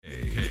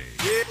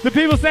The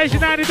People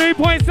Station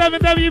 93.7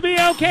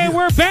 WBLK.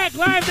 We're back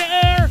live to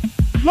air.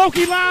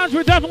 Loki Lounge.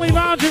 We're definitely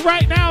lounging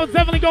right now. It's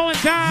definitely going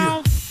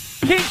down.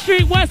 King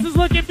Street West is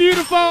looking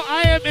beautiful.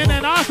 I am in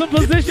an awesome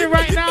position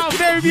right now. A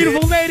very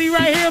beautiful lady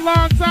right here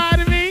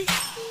alongside of me.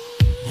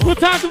 We'll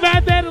talk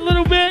about that a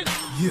little bit.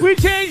 We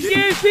changed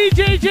gears.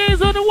 DJ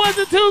J's on the ones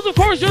and twos. Of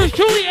course, yours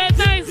truly at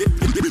night.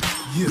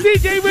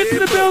 DJ Rich in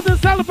the building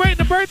celebrating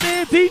the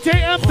birthday of DJ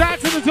M.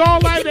 Doxson. It's all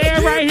live to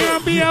air right here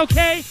on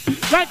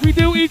BLK, like we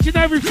do each and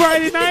every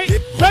Friday night.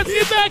 Let's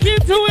get back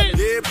into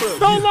it.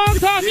 No long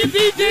talking.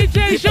 DJ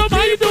J, show them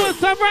how you doing.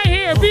 Some right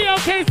here,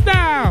 BLK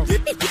style.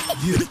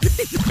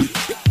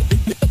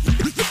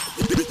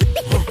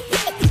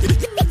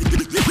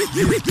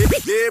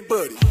 Yeah,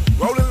 buddy.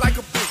 Rolling like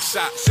a big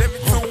shot. Chevy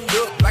tuned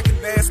up like a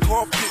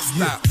NASCAR pit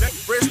stop.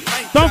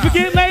 Don't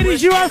forget,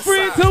 ladies, you are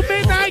free until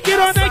midnight. Get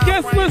on that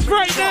guest list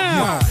right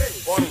now.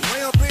 Or the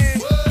rim in,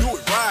 do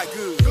it right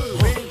good.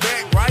 Lean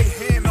back, right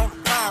hand on the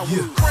power.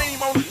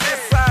 Cream on the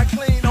inside,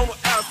 clean on the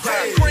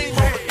outside. Cream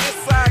on the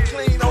inside,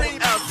 clean on the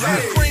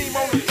outside. Cream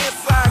on the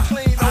inside,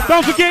 clean on the outside.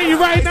 Don't forget, you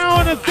right now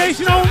on a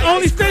station,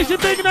 only station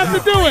big enough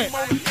to do it.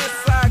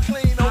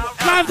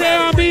 Live there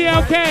on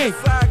BLK.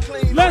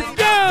 Let's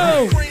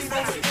go.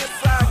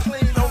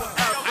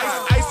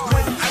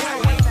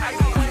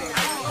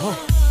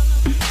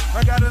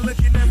 I got her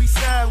looking at me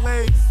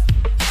sideways.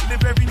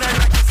 Live every night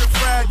like it's a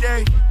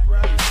Friday.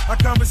 Our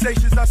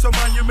conversations are so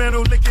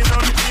monumental, licking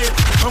on the ear.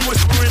 I'm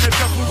whispering a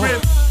couple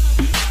rips.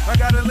 I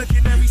got her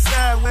looking at me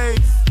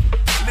sideways.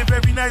 Live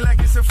every night like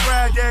it's a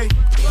Friday.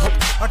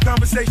 Our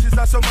conversations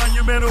are so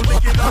monumental,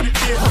 licking on the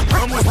ear.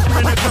 I'm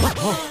whispering a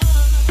couple.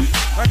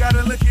 I got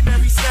her looking at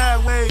me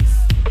sideways.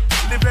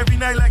 Live every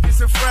night like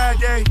it's a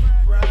Friday.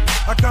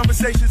 Our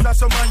conversations are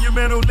so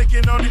monumental,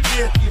 licking on the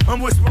ear.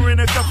 I'm whispering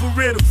a couple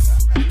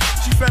riddles.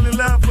 She fell in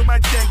love with my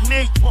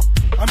technique.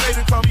 I made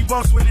her call me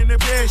boss within the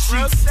bed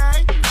sheets.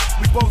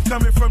 We both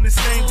coming from the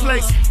same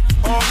place.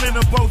 All men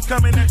are both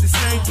coming at the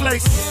same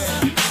place.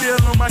 Still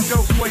on my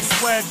dope boy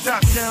swag.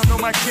 Top down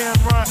on my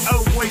Cameron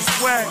O-boy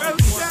swag.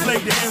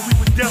 Played the hand we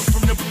were dealt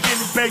from the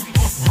beginning, baby.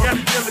 Got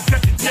a deal to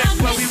cut the deck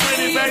while we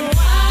winning, baby.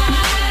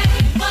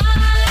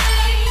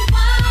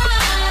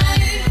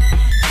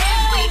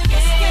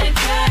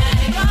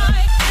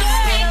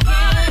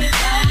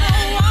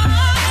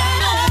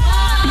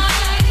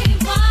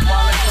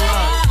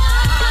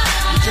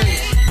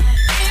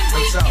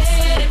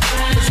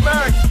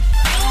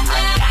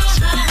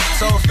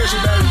 So official,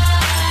 baby.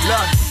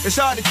 Look, it's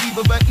hard to keep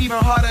her, but even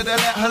harder to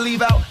let her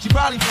leave out. She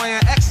probably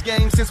playing X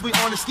Games since we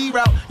on the ski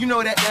route. You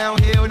know that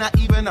downhill, not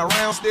even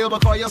around still,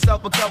 but call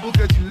yourself a couple,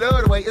 cause you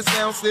love the way it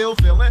sounds still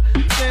feeling.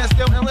 Stand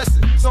still and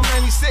listen. So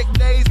many sick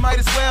days, might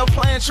as well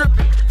playing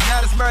tripping.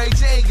 Now this Mary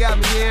J got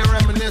me here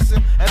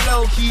reminiscing. And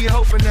low key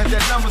hoping that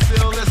that number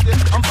still listed.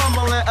 I'm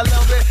fumbling a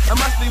little bit, it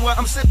must be what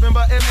I'm sipping,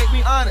 but it make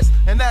me honest.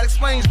 And that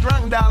explains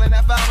drunk dialing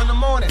at 5 in the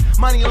morning.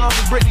 Money along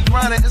with Britney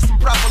grinding, it's some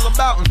proper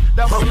labouting.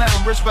 Double now,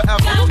 I'm rich forever,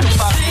 who can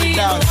possibly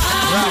doubt it?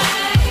 Right.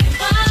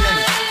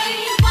 Jenny.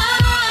 You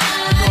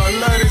know I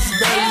love this,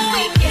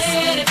 baby.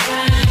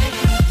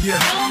 Yeah.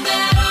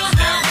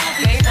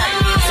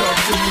 Talk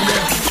to me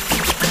now.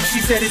 She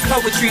said it's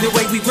poetry the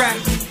way we rap.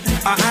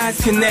 Our eyes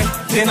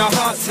connect, then our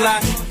hearts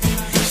lock.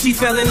 She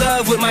fell in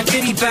love with my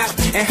ditty bop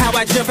and how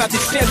I jump out the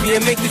Chevy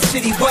and make the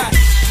city watch.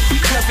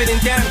 Covered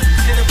in diamonds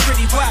and a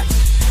pretty watch.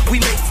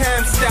 We make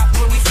time stop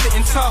when we sit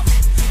and talk.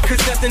 Cause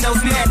nothing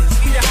else matters.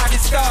 We the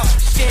hottest stars.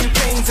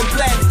 Champagnes and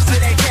platters to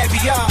that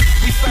caviar.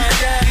 We find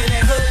out in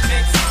that hood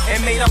mix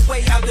and made our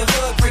way out the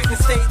hood. Breaking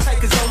stay tight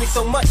cause only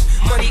so much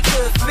money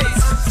could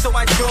fix. So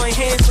I join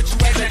hands with you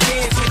as I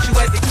dance with you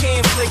as the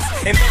can flicks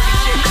and make the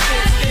shit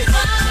fit.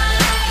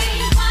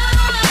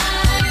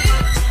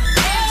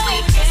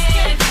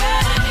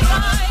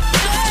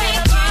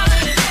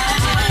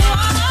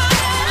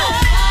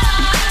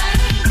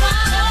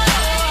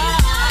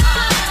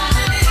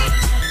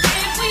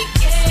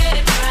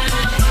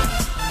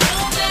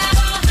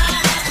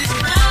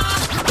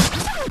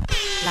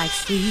 Like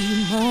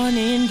sweet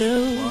morning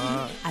dew,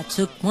 I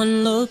took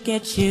one look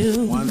at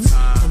you, one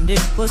time, and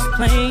it was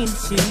plain to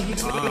see you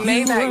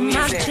were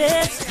my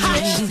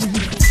destiny.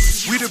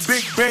 We the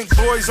big bank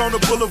boys on the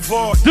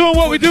boulevard. Doing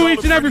what we do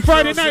each and every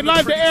Friday night,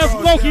 live to air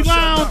from Loki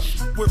Lounge.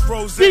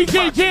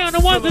 DJ J on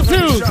the ones and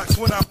twos.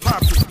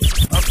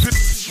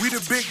 We the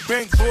big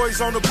bank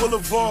boys on the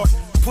boulevard.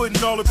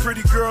 Putting all the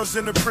pretty girls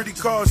in the pretty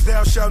cars.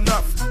 Thou shalt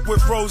not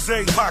with rose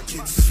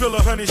pockets. Fill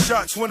 100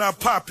 shots when I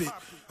pop it.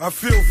 I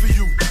feel for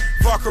you.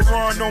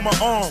 Vacaron on my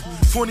arm.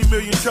 20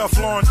 million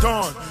Teflon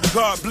Dawn.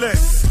 God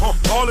bless.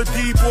 All the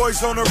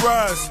D-boys on the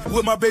rise.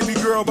 With my baby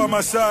girl by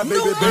my side,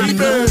 baby, baby.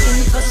 Looking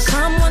for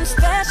someone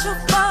special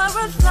for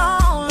a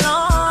long,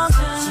 long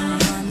time.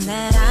 Someone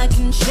that I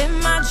can share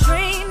my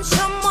dreams.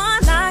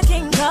 Someone I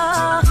can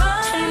call.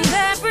 And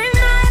every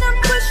night I'm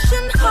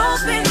pushing,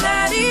 hoping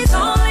that he's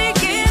only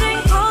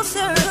getting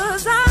closer.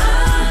 'Cause I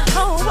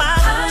know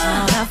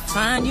I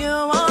find you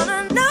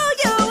wanna know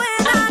you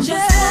and I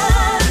just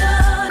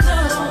wanna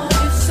know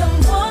if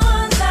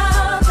someone's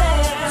out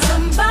there,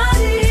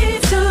 somebody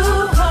to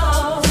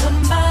hold.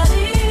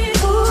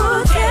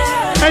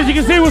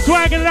 you can see, we're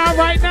swagging it out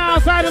right now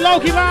outside the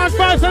Loki Lounge,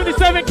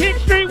 577 King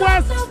Street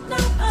West.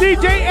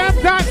 DJ M.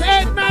 Docs,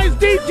 Ed Nice,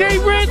 DJ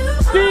Rick,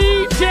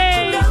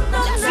 DJ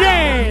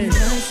J.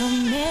 So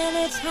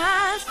many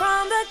times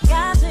from the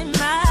guys in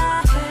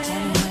my head,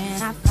 and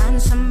when I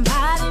find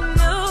somebody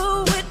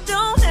new, it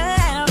don't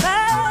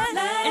happen.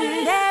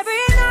 And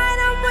every night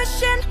I'm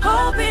wishing,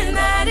 hoping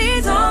that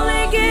he's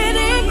only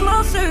getting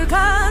closer,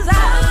 'cause I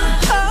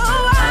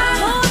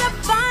wanna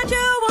find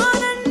you,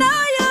 wanna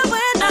know you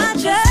when I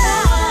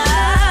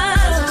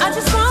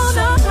just wanna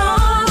know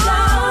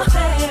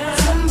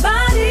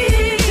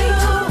somebody to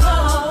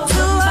hold,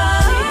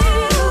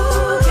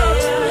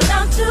 and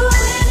I'll do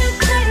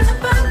anything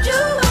about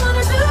you. I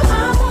wanna do, I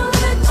won't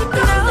let you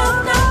go.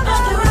 No, I'll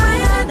do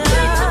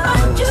anything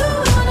about you.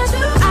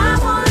 I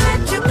won't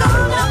let you go.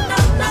 No.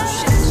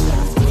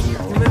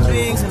 Human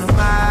beings in a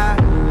mob.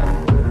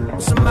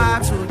 What's a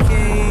mob to a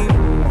king?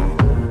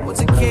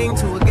 What's a king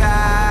to a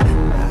god?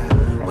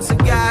 What's a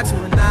god to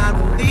a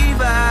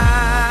non-believer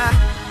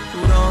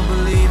who don't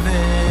believe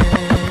in?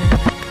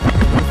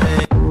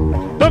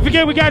 Don't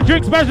forget, we got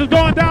drink specials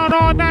going down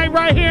all night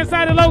right here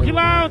inside the Loki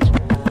Lounge.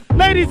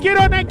 Ladies, get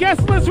on that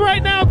guest list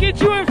right now.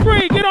 Get you in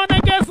free. Get on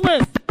that guest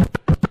list.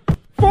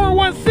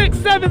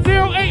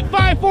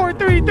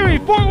 416-708-5433.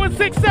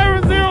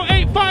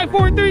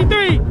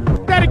 416-708-5433.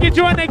 That'll get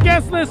you on that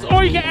guest list.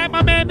 Or you can add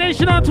my man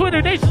Nation on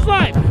Twitter. Nation's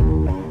Life.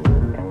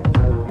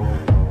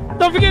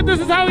 Don't forget, this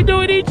is how we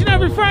do it each and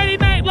every Friday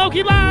night.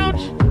 Loki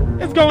Lounge.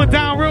 It's going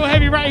down real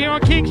heavy right here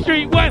on King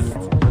Street West.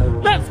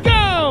 Let's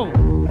go.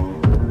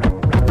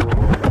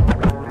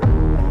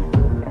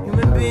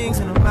 Human beings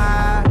in a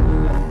mob.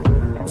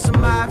 What's a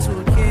mob to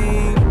a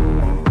king?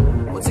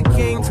 What's a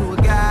king to a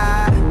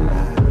god?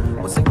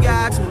 What's a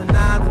god to a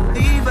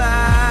non-believer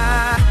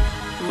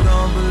who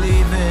don't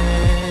believe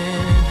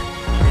in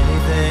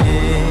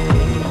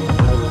anything?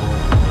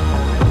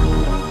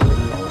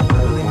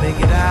 Will he make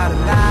it out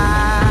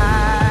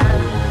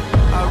alive?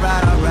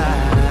 Alright.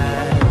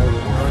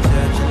 No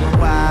church in the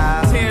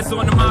wild. Tears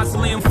on the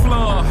mausoleum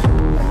floor.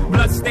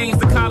 Blood stains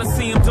the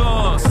Coliseum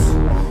doors.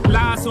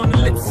 Lies on the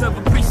lips of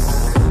a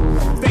priest.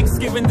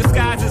 Thanksgiving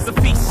disguised as a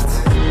feast.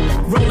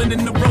 Rolling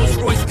in the Rolls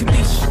Royce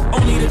Kadesh.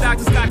 Only the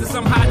doctors got this,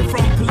 I'm hiding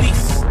from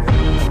police.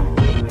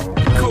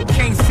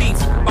 Cocaine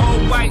seats, all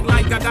white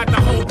like I got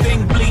the whole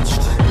thing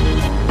bleached.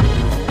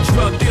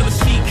 Drug dealer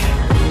chic.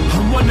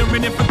 I'm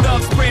wondering if the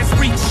thug's prayers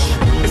reach.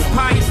 It's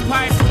pious,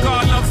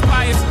 God loves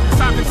pious.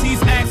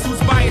 Socrates asks who's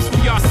biased,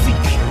 we are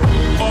seek.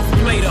 Off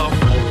Plato,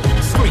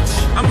 screech.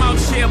 I'm out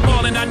here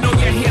balling, I know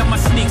you hear my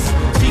sneaks.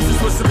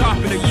 Jesus was the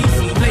carpenter,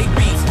 Yeezy, lay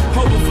beats.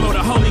 Overflow,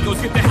 the Holy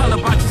Ghost, get the hell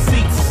about your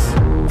seats.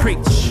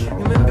 Preach.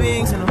 Human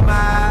beings in a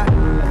mob.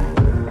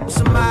 What's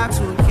a mob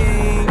to a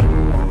king?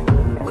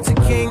 What's a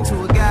king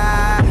to a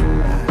god?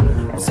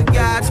 What's a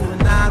god to a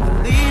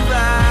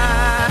non-believer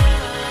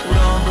who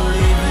don't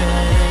believe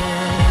in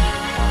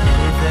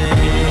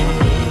anything?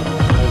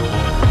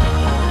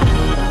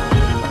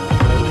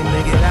 Will he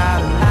make it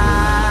out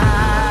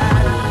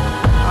alive?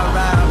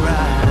 Alright.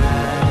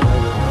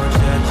 No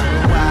church in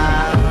the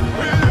wild.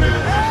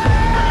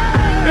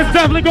 It's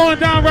definitely going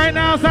down right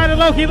now outside the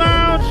Loki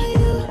Lounge.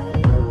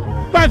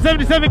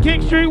 577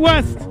 King Street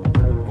West.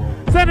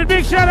 Send a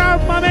big shout out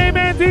to my main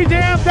man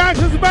DJ M.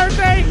 Docs'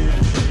 birthday.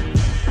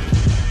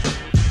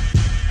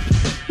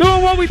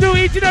 Doing what we do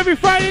each and every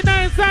Friday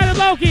night inside of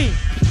Loki.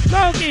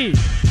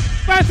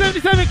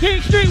 577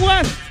 King Street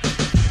West.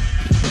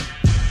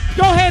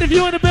 Go ahead if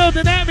you're in the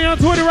building, at me on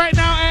Twitter right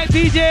now at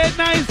DJ Ed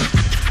Nice.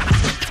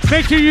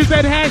 Make sure you use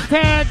that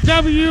hashtag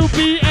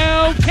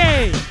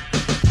WBLK.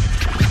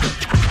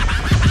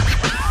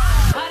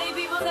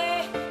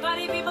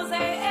 Funny people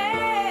say,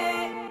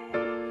 hey,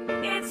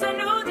 it's a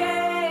new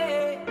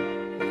day.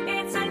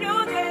 It's a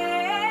new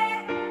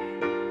day.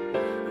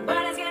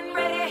 But it's getting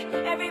ready.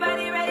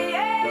 Everybody ready,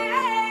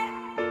 yeah.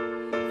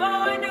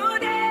 For a new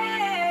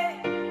day.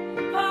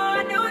 For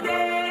a new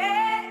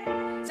day.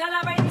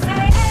 Celebrate and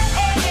say,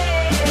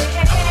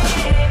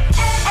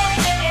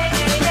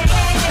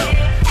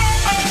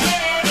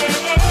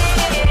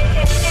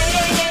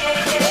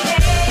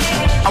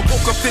 I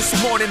woke up this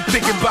morning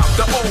thinking about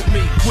the old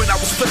me when I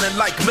was feeling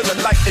like Miller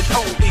Lite and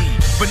OE.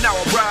 But now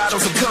I ride on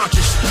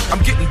subconscious.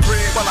 I'm getting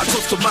bread while I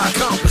toast to my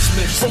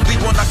accomplishments. Only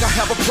one like I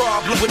have a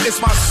problem with is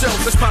myself.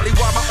 That's probably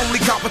why my only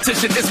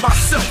competition is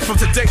myself.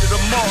 From today to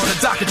tomorrow, the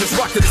doc can just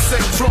rock to the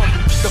same drum.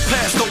 The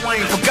past, no,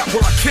 I ain't forgot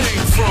where I came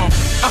from.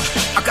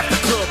 I got the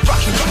club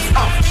rocking.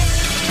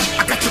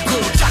 I got your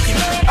girl jocking.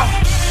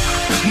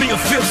 Me and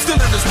Phil still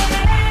in this.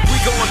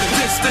 We going the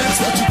distance.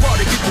 What you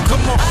party people,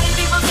 come on.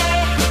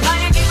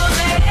 funny people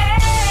say, hey,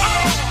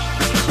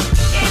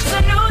 it's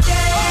a new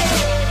day.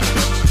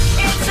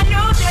 It's a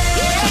new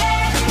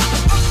day.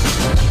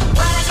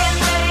 When it's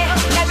getting ready,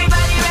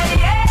 everybody ready,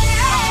 yeah.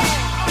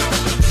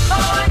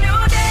 For a new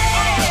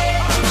day.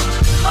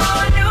 For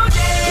a new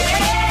day.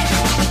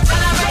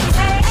 Celebrate,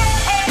 hey.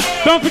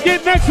 Don't forget,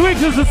 next week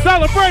is a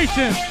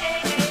celebration.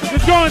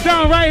 It's going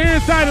down right here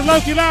inside the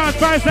Loki Lounge,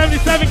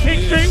 577 King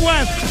Street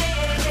West.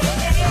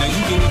 Now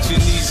you get what your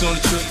needs on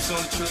the trip.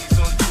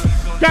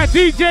 Got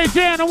DJ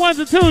J on the ones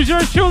and twos.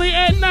 Yours truly,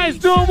 Ed Nice,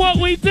 doing what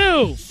we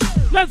do.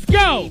 Let's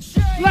go.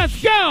 Let's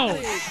go.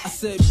 I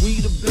said we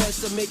the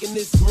best at making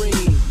this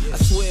green. I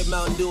swear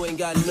Mountain Dew ain't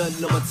got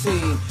nothing on my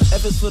team.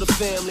 F is for the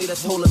family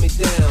that's holding me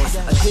down.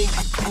 I think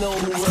you know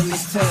who run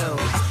this town.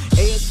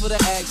 A is for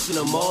the action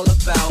I'm all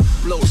about.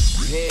 Blow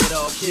head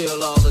off,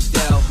 kill all the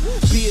doubt.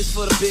 B is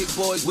for the big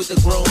boys with the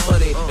grown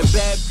money. And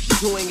bad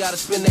who ain't gotta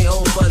spend their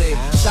own money.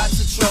 Shots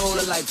of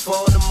trolling like 4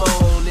 in the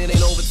morning. It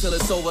ain't over till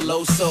it's over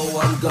low, so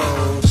I'm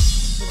gone.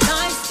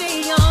 Nights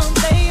stay young,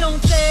 they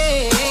don't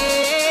fade.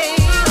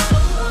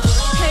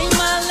 Ain't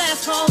my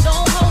last call,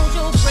 don't hold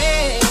your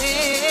breath.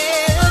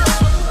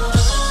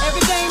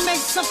 Every day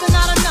makes something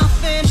out of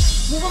nothing.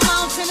 Move a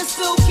mountain and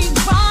still keep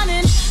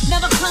running.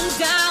 Never come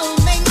down,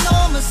 make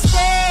no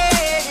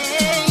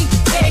mistake.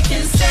 They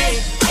can say,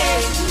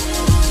 hey,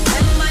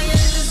 and my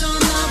end is on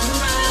the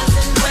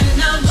horizon. When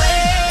I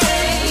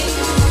wake,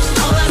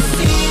 all I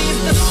see is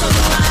the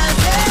sunrise.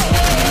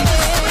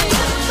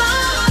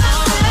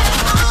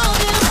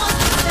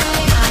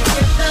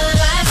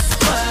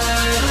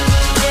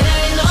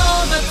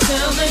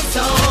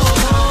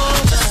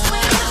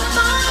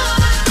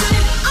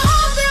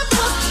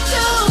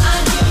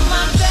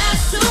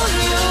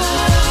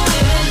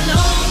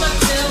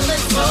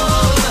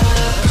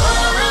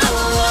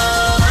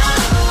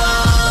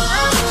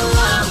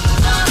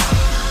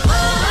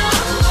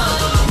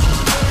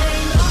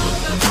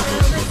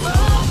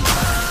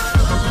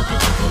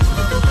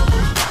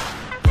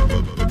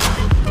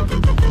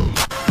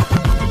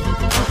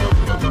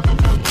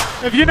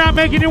 If you're not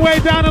making your way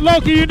down to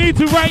Loki, you need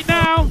to right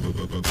now.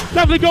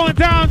 Definitely going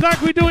down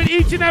like we do it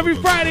each and every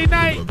Friday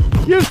night.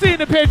 You've seen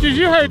the pictures.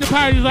 You heard the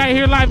parties right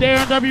here live there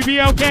on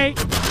WBLK.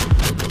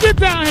 Get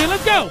down here.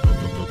 Let's go.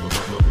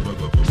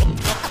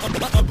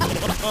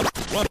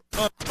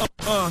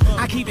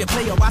 I keep it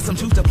player, why some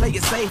choose to play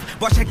it safe.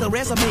 But check the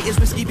resume, it's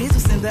risky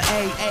business in the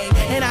AA.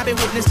 And I've been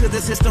witness to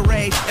this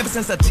history ever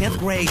since the 10th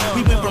grade.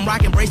 We went from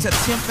rock and brace to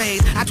 10th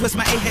phase. I twist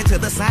my A head to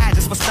the side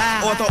just for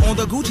style. Or throw on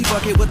the Gucci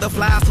bucket with the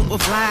fly, super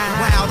fly.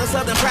 Wow, the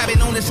Southern private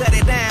known to shut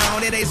it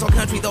down. It ain't so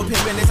country though,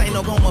 pimpin', this ain't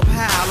no Goma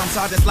pile. I'm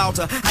Sergeant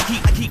Slaughter. I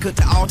keep cook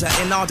to altar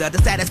in order to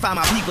satisfy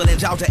my people in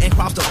Georgia and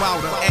cross the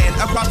border. And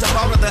across the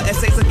border, the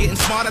essays are getting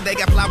smarter. They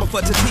got flour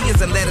for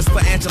tortillas and lettuce for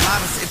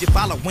enchiladas. If you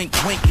follow, wink,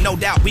 wink, no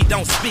doubt we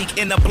don't speak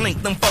in a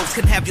blink. Them folks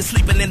can have you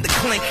sleeping in the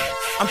clink.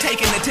 I'm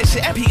taking the tissue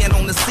and peeing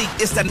on the seat.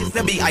 It's the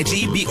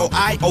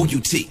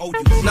B-I-G-B-O-I-O-U-T.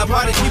 Now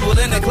party people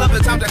in the club,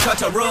 it's time to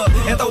cut a rug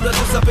and throw the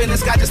juice up in the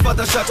sky just for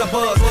the shutter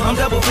buzz. I'm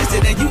double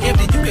fisted and you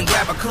empty, you can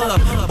grab a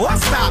club. Boy,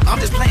 stop, I'm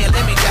just playing,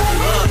 let me dap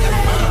you up.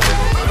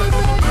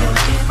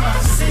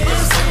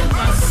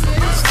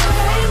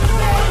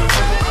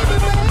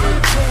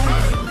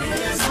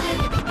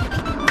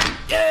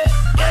 Yeah.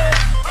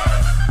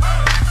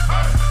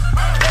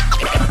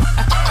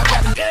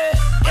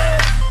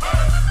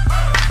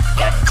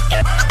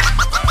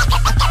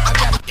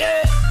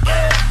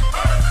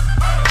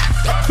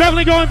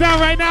 Definitely going down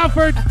right now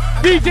for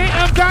DJ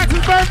M.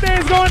 Dox's birthday.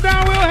 Is going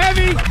down real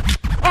heavy.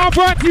 All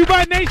brought to you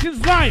by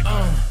Nation's Life.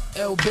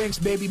 L Banks,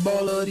 baby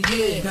baller of the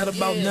year. Got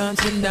about 9,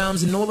 10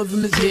 dimes and all of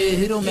them is here.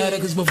 It don't matter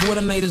cause before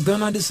the night is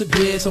done I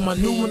disappear. So my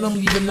new one I'm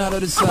leaving out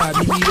of the side,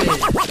 meet me there.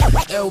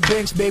 L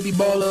Banks, baby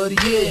baller of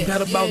the year.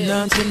 Got about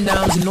 9, 10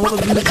 dimes and all of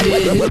them is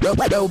here.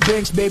 L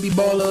Banks, baby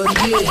baller of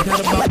the year. Got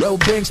about L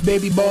Banks,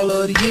 baby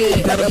baller of the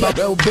year. Got about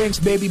L Banks,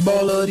 baby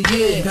baller of the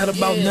year. Got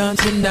about 9,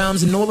 10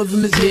 dimes and all of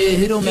them is here.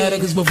 It don't matter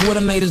cause before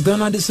the night is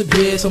done I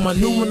disappear. So my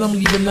new one I'm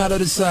leaving out of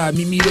the side,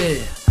 meet me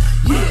there.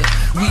 Yeah,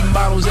 we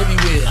models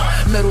everywhere.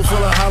 Metal full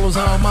of hollows,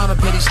 I don't mind a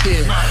petty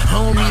stare. I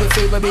don't need a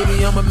favor,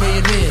 baby, I'm a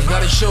millionaire.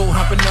 Got a show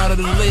hopping out of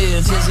the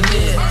lid,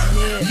 Tanzania.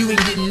 You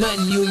ain't getting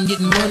nothing, you ain't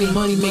getting money.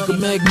 Money make a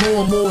mag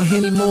more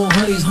Henny, more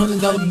honeys.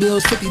 $100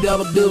 bills, $50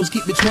 bills,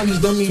 keep the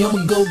 20s, dummy. I'm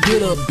a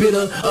go-getter,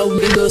 bitter, oh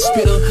nigga,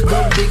 spitter.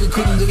 Gold digger,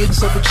 couldn't get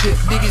himself a chip.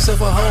 Dig yourself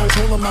a hole,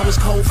 told him I was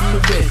cold from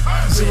the red.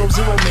 0-0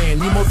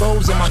 man, need more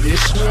those in my dish.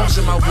 Swarms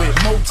in my whip,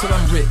 more till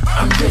I'm rich.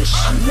 I'm rich.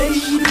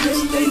 Ladies,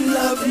 they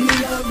love me,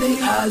 they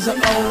eyes are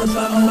all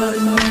about money.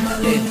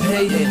 They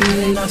pay me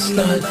and I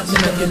stunt.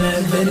 Smoking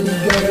that Benny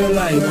girl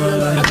like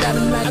one. I got a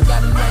night, I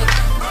got a night.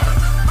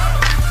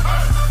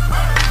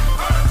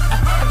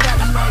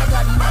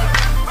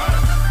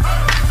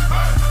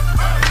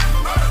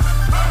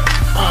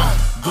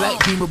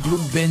 Black Beamer,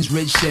 blue Benz,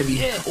 red Chevy.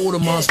 All the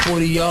Mars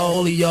 40, y'all,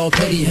 all of y'all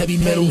petty. Heavy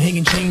metal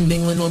hanging chain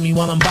dangling on me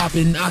while I'm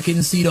bopping. I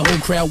can see the whole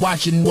crowd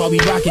watching while we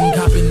rocking,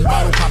 copping,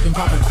 bottle popping,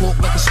 pop a cork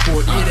like a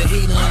sport. Yeah, the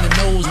hater in the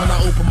nose when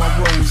I open my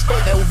rolls.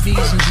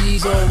 LVs and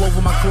G's all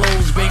over my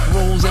clothes. Bank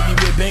rolls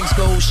everywhere banks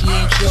go, she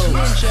ain't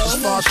chose. As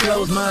far as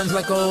flows, mine's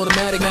like an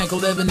automatic. Mac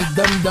 11,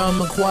 the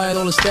dumb, acquired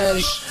all the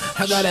static.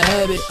 I got a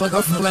habit, fuck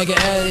up from like an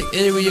addict.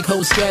 Area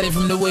code scattered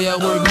from the way I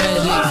work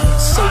magic.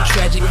 So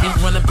tragic,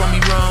 didn't run up on me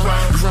wrong.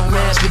 Grown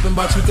ass whipping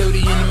by 2:30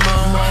 in the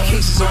morning.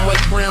 Cases of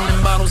white, brown,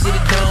 and bottles of the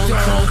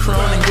dome.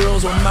 Chrome, and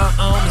girls on my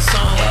own. It's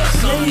on.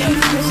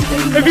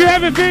 If you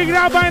haven't figured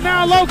out by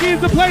now, Loki is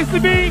the place to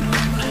be.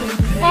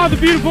 All the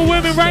beautiful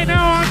women right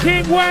now on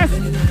King West.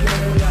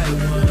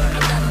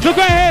 So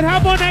go ahead,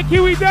 hop on that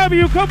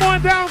QEW. Come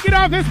on down, get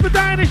off this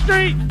Medina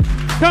Street.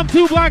 Come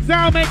 2 blocks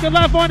out, make a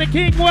left on the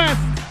King West,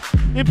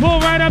 and pull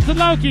right up to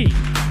Loki.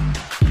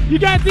 You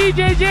got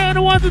DJ J on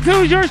the 1s and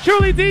 2s. Yours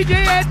truly,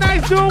 DJ Ed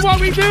Nice, doing what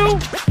we do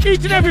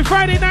each and every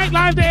Friday night,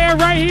 live to air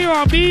right here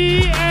on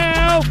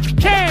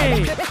BLK.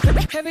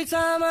 Every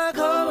time I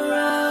come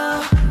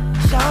around,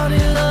 shawty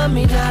love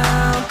me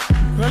down.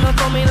 Run up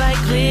on me like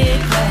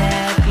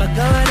click-clack, my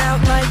gun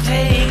out like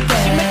take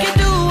that. She make it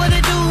do what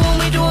it do when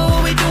we doing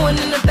what we doing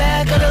in the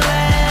back of the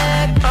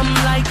lag. I'm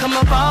like, I'm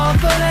up all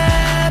for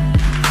that.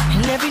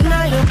 And every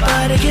night her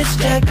body gets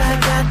jacked. I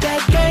got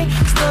that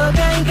gangsta,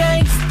 gang,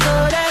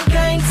 gangsta, that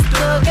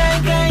gangsta,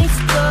 gang,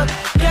 gangsta,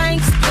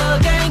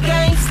 gangsta, gang,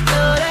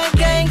 gangsta, that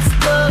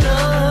gangsta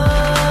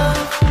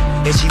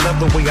love. And she love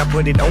the way I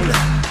put it on her.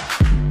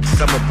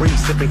 Summer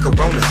breeze sipping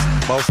Coronas.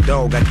 Boss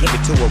dog, I give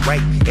it to her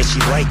right, and she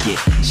like it.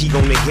 She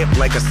on the hip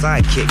like a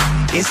sidekick.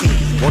 Is he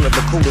one of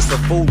the coolest, a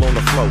fool on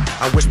the floor?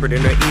 I whispered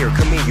in her ear,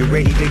 come here, you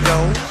ready to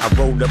go? I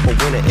rolled up a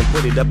winner and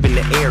put it up in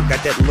the air.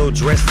 Got that little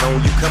dress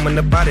on, you coming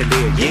up out of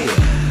there, yeah.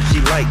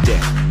 She like that,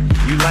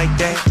 you like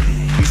that?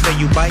 You say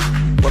you bite,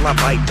 well I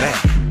bite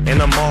back,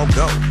 and I'm all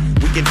go.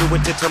 We can do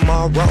it till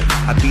tomorrow.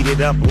 I beat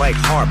it up like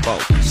Harpo.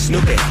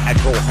 Snoop it, I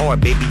go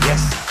hard, baby, yes.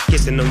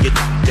 Kissing on your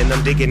then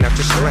I'm digging out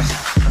your stress.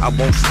 I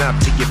won't stop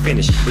till you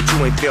finish, but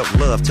you ain't felt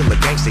love till a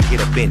gangster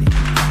get up in it.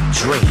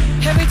 Dream.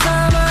 Every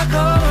time I go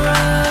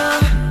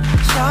around,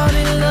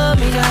 shawty love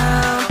me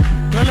down.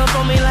 Run up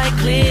on me like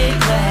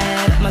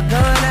click-clack, my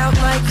gun out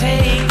like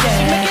take that.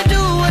 She make it do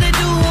what it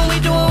do when we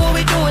doing what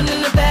we doing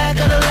in the back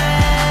of the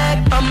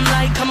lag. I'm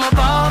like, I'm up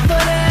all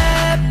for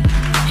that.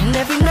 And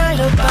every night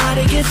her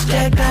body gets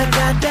jacked. I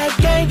got that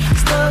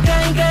gangsta,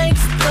 gang,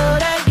 gangsta,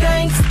 that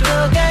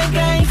gangsta, gang,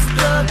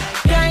 gangsta,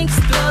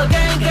 gangsta,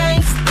 gang,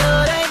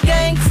 gangsta, that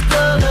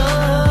gangsta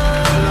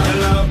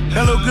love.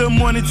 Hello, good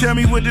morning, tell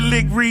me what the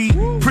lick read.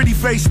 Pretty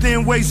face,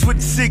 thin waist with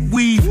the sick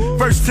weave.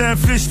 First time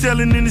fish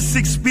tailing in the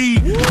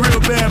 6-speed. Real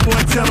bad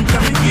boy, tell him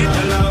come and get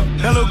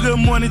me. Hello, good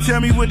morning, tell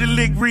me what the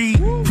lick read.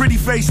 Pretty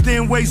face,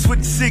 thin waist with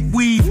the sick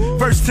weave.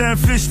 First time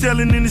fish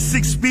tailing in the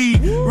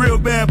 6-speed. Real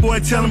bad boy,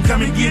 tell him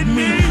come and get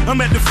me. I'm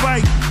at the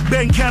fight,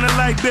 betting kinda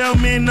like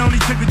Bellman. Only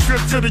took a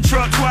trip to the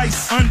truck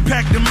twice.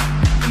 Unpacked them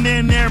and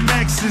then Air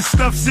Maxes.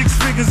 Stuffed 6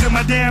 figures in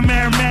my damn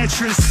air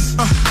mattress.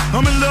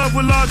 I'm in love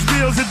with large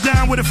bills and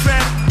down with a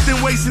fat,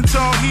 thin waist and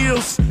tall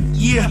heels.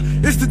 Yeah,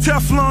 it's the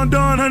Teflon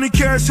Don, 100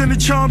 carats in the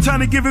charm. Time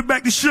to give it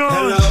back to Sean.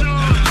 Hello.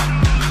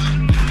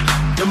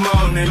 Good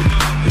morning.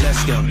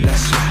 Let's go,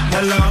 let's go.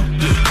 Hello.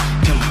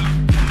 Come on.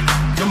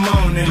 Good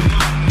morning.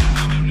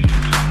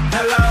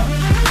 Hello.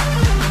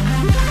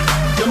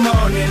 Good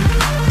morning.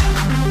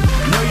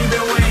 Know you've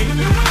been waiting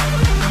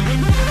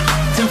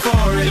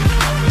for it.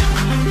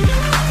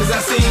 'Cause I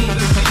see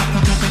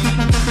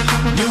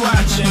you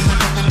watching.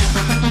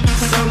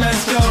 So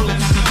let's go.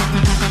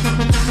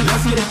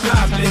 Let's get it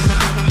poppin'.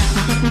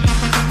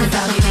 'Cause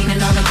I'll be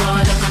leaning on the bar,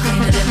 looking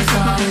cleaner than the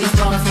sun. These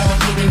bars won't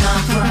keep me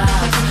round for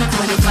hours.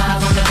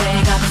 25 on the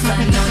bag, I've been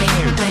stunting on it.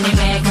 When they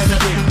mad 'cause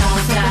of it,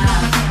 won't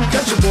stop.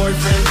 Got your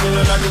boyfriend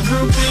feeling like a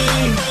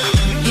groupie.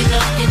 You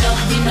know, we don't.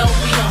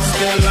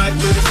 Stay like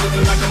this,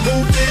 looking like a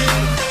movie.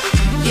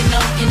 You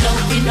know, we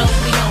don't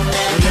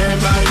let. And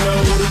everybody know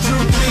who the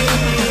truth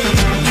is.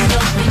 You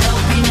know, we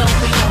don't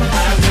let.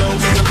 I know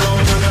we're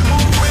going on a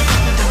movie.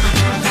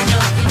 You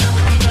know,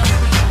 we don't.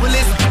 Well,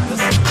 listen.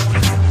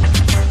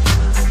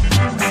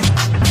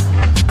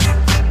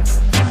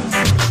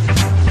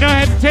 Now I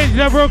had to change it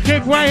up real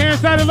quick right here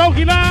inside the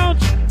Loki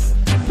Lounge.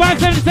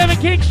 577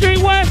 King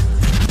Street West.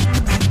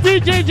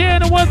 DJ J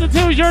on the 1s and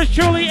 2s. Yours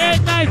truly,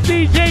 Ed Nice,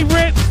 DJ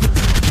Ritz.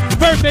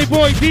 Birthday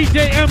boy,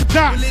 DJ M.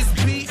 Top. Well, it's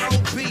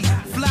B.O.B.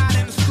 Fly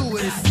in the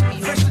stewardess.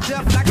 Fresh to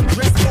death like a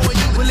dress for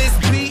you. Well, it's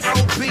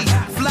B.O.B.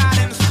 Fly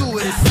in the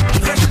stewardess.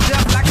 Fresh to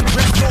death like a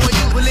dress for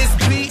you. Well, it's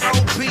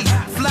B.O.B.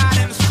 Fly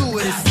in the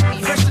stewardess.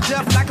 Fresh to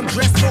death like I'm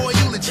dressed for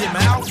you. Legit,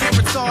 my outfit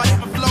retarded.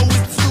 My flow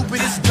is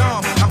stupid, it's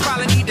dumb. I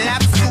probably need to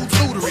have school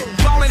tutoring.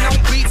 Falling on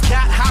beats,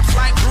 got hops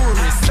like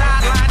breweries.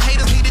 Sideline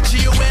haters need to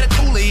chill where the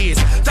cooler is.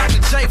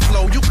 Dr. J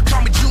Flow, you can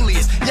call me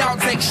Julius. Y'all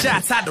take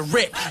shots, I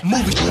direct.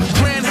 Movie,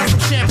 Grand Hustle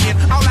champion.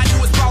 All I do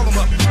is ball them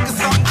up. Cause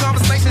starting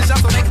conversations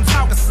just so they can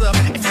talk us up.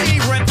 If you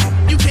ain't run,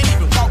 you can't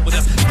even walk with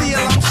us. Still,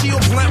 I'm chill,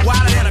 blunt,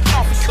 wilder than a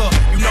coffee cup.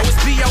 You know it's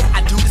B.O.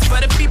 I do this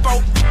for the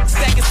people.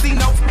 Stacking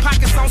C-notes,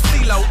 pockets on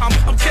C-Lo.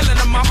 I'm killing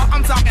the mama,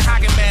 I'm talking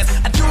hockey mask.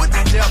 I do it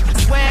to death,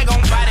 swag on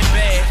body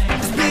bag.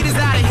 The speed is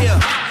out of here,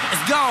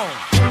 it's gone.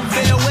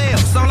 Farewell,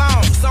 so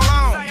long, so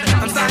long.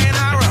 I'm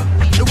sayonara,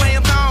 the way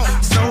I'm gone.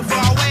 So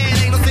far away,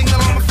 it ain't no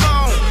signal on my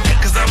phone.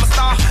 Cause I'm a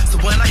star, so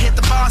when I hit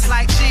the bars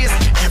like cheers,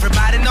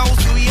 everybody knows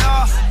who we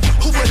are.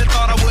 Who would've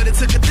thought I would've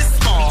took it this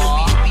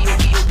far?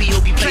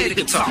 B.O.B. play the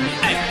guitar.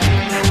 Ay.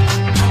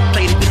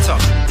 Play the guitar.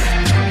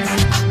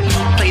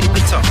 Play the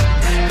guitar.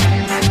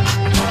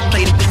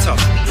 Play the guitar.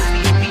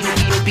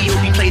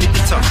 B.O.B. play the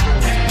guitar.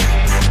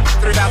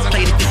 3,000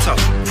 play the guitar.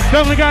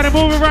 Definitely got it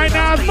moving right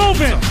now. It's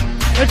moving.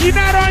 If you're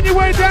not on your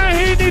way down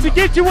here, you need to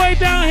get your way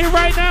down here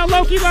right now.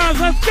 Loki Lounge,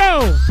 let's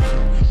go.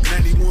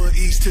 91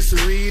 East to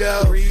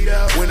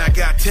Cerrito. When I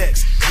got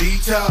text,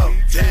 Dito.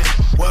 Damn,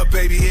 what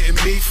baby hitting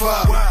me for?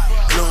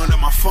 Blowing up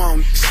my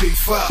phone, see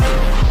fuck.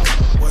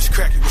 What's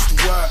cracking? What's the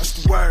word? What's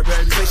the word,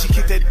 baby? Say she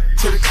kicked that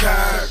to the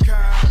curb.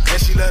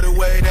 And she love the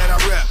way that I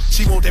rap.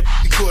 She want that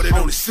recorded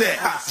on the set.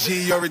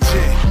 G or a G,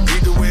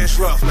 either way it's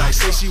rough. Like,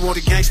 say she want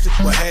a gangster,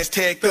 but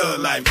hashtag thug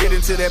life. Get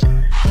into that,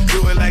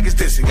 do it like it's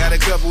this. And got a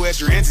couple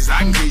extra answers, I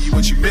can give you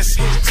what you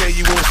missing. Say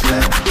you want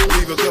slap,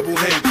 leave a couple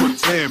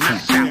handprints.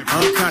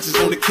 Unconscious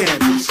on the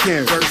canvas.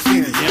 First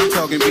in, yeah, I'm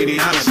talking Benny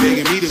Hanna,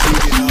 begging me to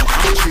beat it up.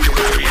 I'ma treat it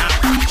like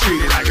Rihanna.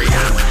 Treat it like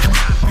Rihanna.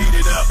 Beat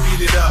it up,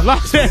 beat it up.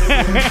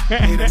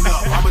 Ain't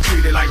enough, I'ma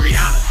treat it like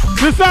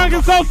Rihanna. This song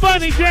is so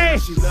funny, Jay.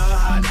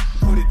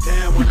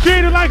 You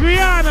treat it like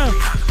Rihanna.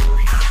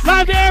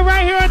 Live to air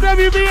right here on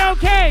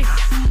WBOK.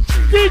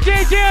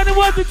 DJ J on the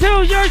 1s and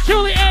 2s. Yours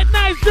truly at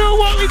night doing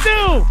what we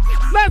do.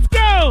 Let's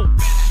go.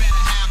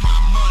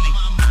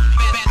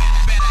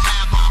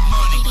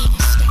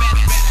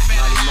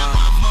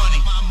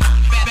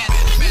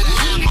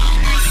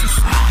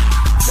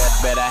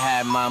 Better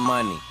have my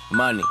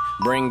money.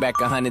 Bring back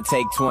 100,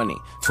 take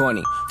 20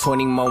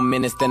 more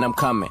minutes, then I'm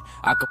coming.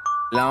 I could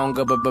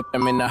longer, but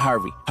I'm in a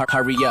hurry.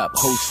 Hurry up,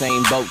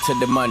 Hussein Bolt to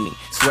the money.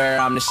 Swear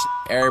I'm the shit,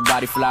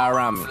 everybody fly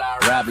around me.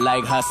 Rap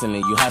like hustling,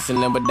 you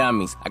hustling with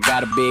dummies. I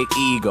got a big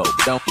ego,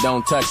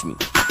 don't touch me.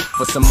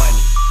 For some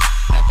money,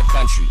 at the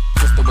country,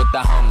 twisted with the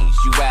homies.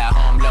 You at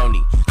home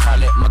lonely,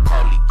 call it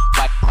Macaulay.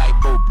 White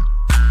boob,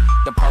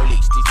 the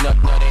police, these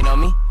nuts know they know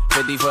me.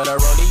 50 for the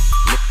rollie,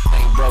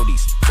 ain't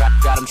Brody's.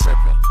 Got them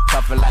tripping,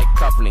 cuffing like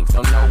cufflinks.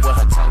 Don't know what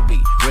her tongue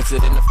be. Rinse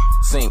it in the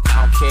sink.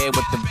 I don't care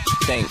what the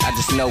thing. I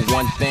just know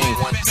one thing.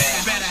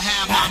 Better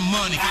have my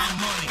money.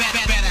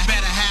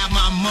 Better have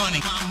my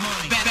money.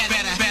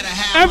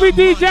 Every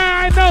DJ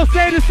I know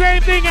say the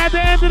same thing at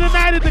the end of the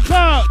night at the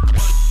club.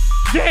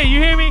 Jay, you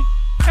hear me?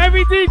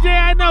 Every DJ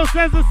I know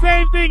says the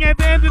same thing at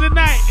the end of the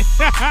night.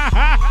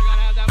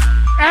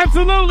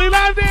 Absolutely.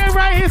 Live there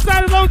right here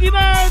inside of Loki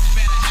Lounge.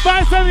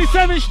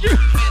 577 Street.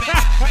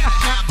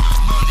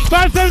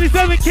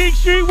 577 King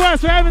Street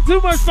West. We're having too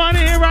much fun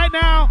in here right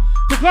now.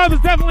 The club is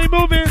definitely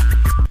moving.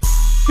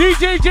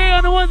 DJ J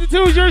on the 1s and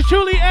 2s. Yours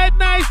truly, Ed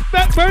Nice.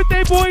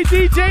 Birthday boy,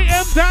 DJ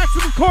M. Dox.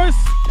 And of course,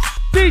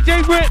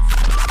 DJ Ritz.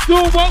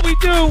 Doing what we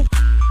do.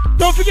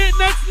 Don't forget,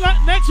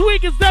 next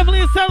week is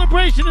definitely a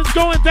celebration. It's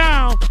going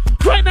down.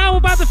 Right now, we're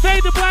about to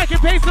fade to black and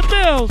pay some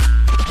bills.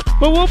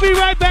 But we'll be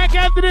right back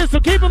after this,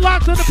 so keep it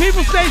locked on the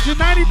People Station,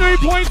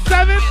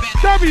 93.7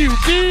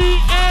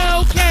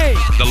 WBLK.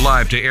 The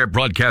live-to-air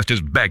broadcast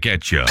is back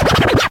at you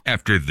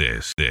after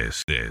this.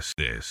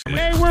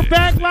 Hey, we're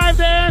back live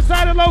to air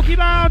inside of Loki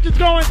Lounge. It's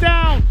going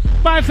down.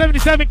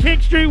 577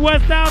 King Street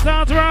West,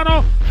 downtown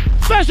Toronto.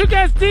 Special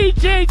guest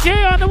DJ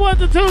J on the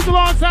 1s and 2s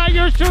alongside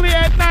yours truly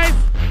at Nice.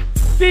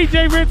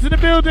 DJ Ritz in the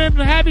building.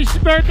 Happy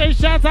birthday.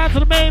 Shouts out to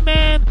the main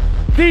man.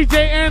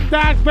 DJ M.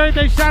 Doc's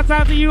birthday. Shouts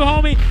out to you,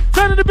 homie.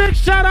 Sending a big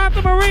shout out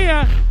to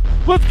Maria.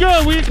 What's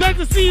good? We expect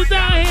to see you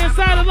down here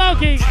inside of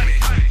Loki.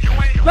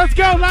 Let's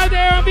go. Live to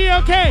air on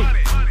BLK.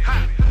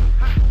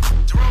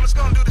 Jerome, let's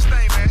go and do this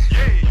thing, man.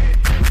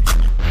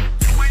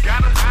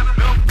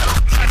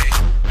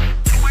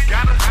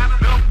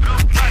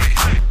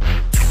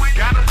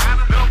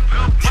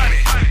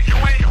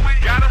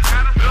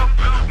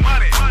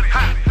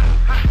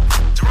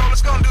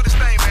 Let's go and do this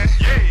thing, man.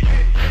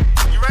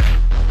 You ready?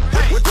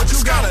 What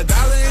you got, $1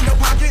 in your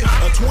pocket,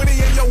 a 20 in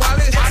your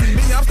wallet? See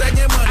me, I'm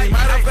stacking money.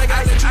 Matter of fact,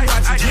 I let you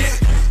watch it.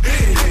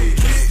 Get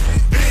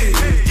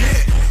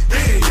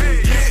big.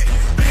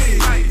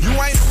 You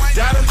ain't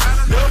got enough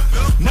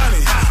money.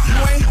 You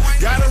ain't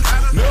got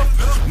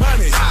enough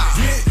money.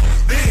 Get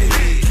big.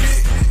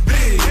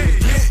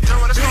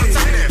 Let's go and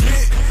take that.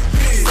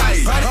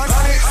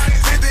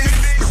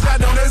 I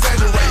don't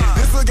exaggerate.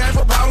 This is a game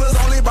for ballers.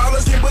 Only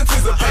ballers can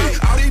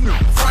participate. All these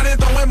frontin'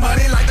 throwing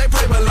money like they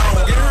play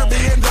belong.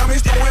 Airbnb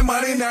dummies throwing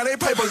money, now they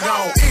paper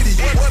gone.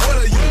 Idiot,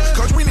 what are you?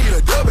 Coach, we need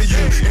a W.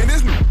 In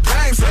this new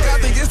game, suck, I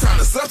think it's time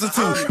to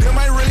substitute. Them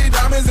ain't really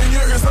diamonds in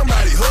your ear,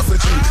 somebody hustled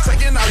you.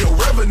 Taking all your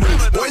revenue,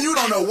 boy, you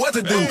don't know what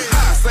to do.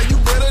 I say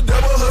you better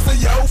double hustle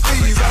your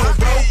fees. Oh,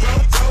 broke,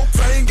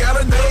 ain't got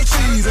enough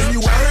cheese. And you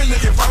out here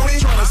looking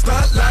phony, tryna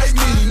stunt like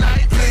me.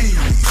 Please,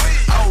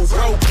 oh,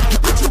 broke,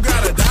 but you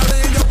got $1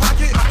 in your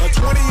pocket, a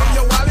 20 in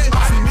your wallet.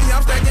 See me,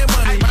 I'm stacking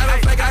money. Matter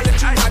of fact, I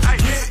let you watch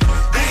it.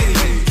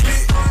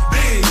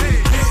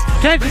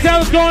 Can't you tell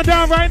what's going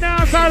down right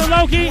now inside of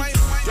Loki?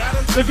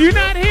 If you're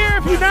not here,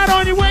 if you're not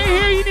on your way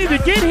here, you need to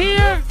get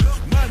here.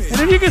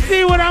 And if you can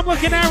see what I'm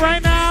looking at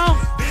right now,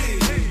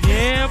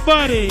 yeah,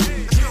 buddy.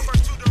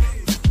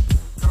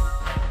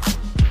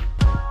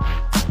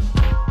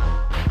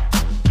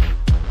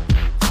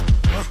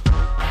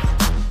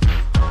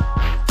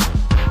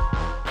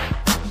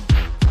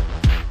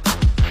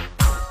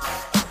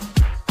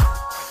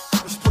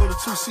 Let's pull the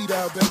 2-seat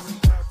out, baby.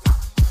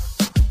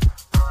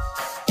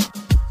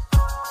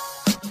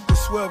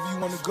 Wherever you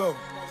want to go.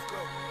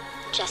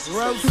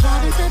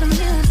 Vibing to the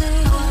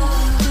music.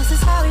 This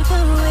is how we do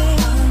it.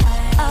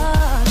 All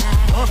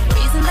night.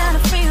 Breezing down the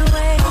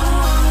freeway.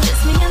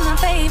 Just me and my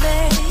baby.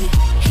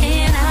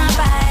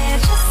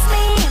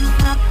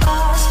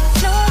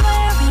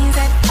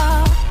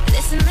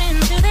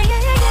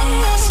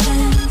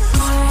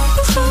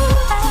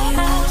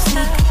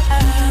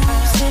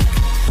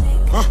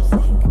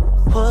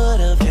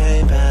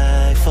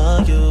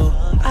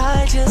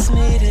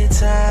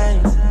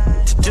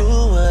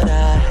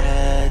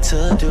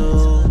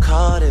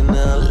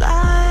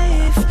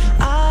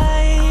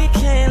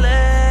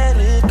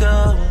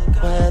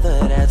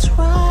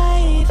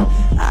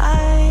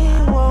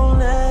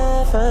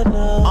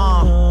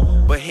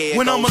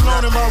 When I'm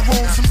alone in my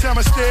room, sometimes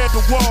I stare at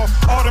the wall.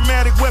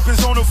 Automatic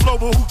weapons on the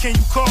floor, but who can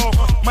you call?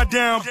 My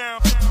down,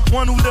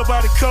 one who live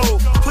by the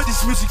code. Put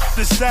this music to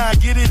the side,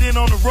 get it in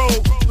on the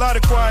road. Lot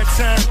of quiet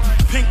time,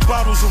 pink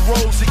bottles of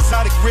rose,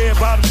 exotic red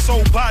bottoms,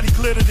 soul body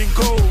glittered in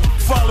gold.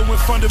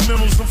 Following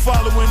fundamentals, I'm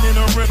following in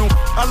a rental.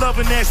 I love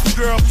a nasty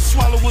girl who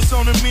swallow what's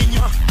on the menu.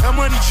 That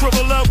money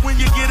triple up when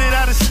you get it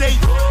out of state.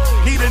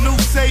 Need a new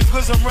safe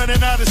cause I'm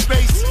running out of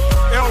space.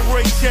 El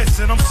Ray Jets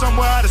and I'm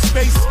somewhere out of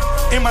space.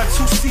 In my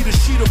two-seater,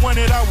 she the one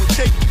that I would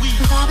take weed.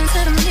 Vibing to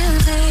the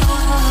music,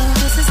 oh,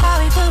 this is how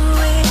we do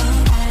it.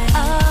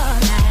 All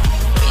night,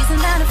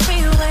 breezing down the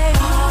freeway.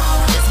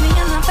 Just me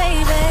and my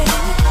baby.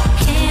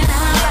 Can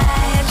I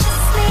ride?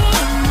 Just me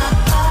and my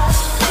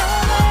boss. No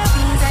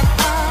worries at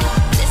all.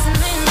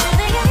 Listening to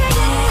the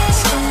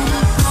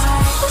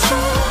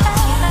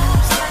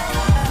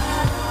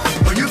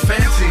Oh, you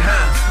fancy,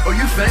 huh? Oh,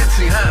 you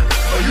fancy, huh?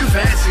 Oh, you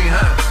fancy,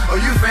 huh?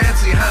 Oh, you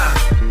fancy, huh?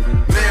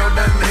 Nail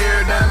done,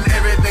 hair done,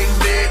 everything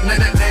dead.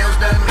 Nails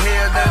done,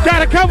 hair done.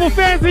 Got a couple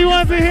fancy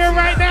ones in here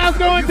right now. It's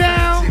going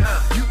down.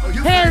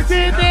 Hair's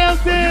in,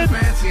 nails in.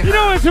 You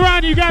know in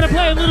Toronto you gotta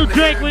play a little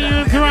Drake when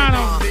you're in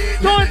Toronto.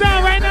 Going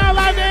down right now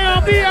live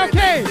on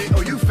BLK.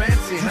 Oh, you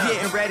fancy, huh? You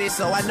getting ready,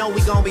 so I know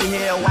we gon' be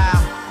here a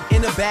while.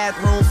 In the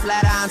bathroom,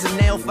 flat irons and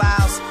nail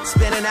files.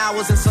 Spending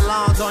hours in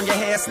salons on your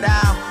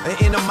hairstyle. And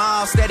in the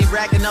mall, steady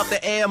racking up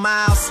the air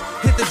miles.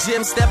 Hit the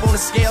gym, step on the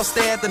scale,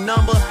 stare at the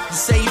number. You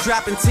say you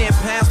dropping 10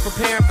 pounds,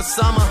 preparing for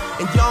summer.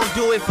 And you don't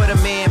do it for the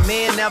men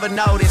never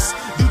notice.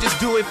 You just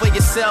do it for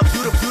yourself,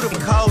 you the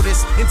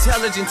coldest.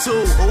 Intelligent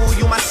too, ooh,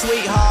 you my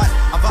sweetheart.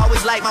 I've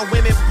always liked my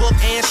women book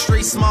and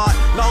street smart.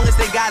 Long as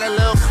they got a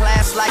little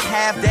class like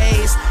half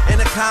days. And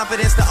the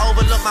confidence to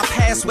overlook my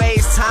past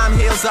ways. Time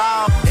heals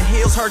all, and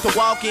heels hurt to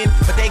walk in.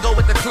 But they go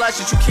with the clutch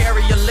that you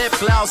carry your lip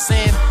gloss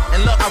in.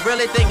 And look, I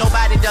really think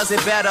nobody does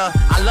it better.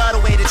 I love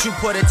the way that you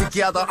put it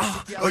together.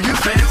 Oh, you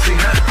fancy,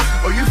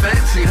 huh? Oh, you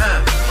fancy, huh?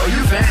 Oh,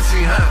 you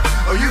fancy,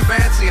 huh? Oh, you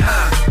fancy,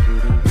 huh?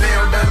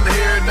 Nail done,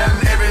 hair done,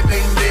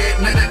 everything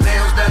dead.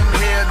 Nails done,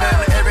 hair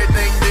done,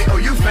 everything dead. Oh,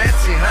 you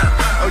fancy, huh?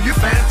 Oh, you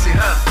fancy,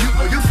 huh?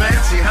 Oh, you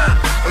fancy, huh?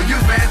 Oh, you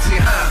fancy,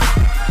 huh?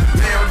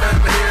 Nail done,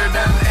 hair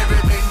done,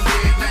 everything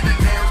dead.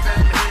 Nails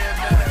done, hair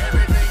done,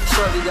 everything dead.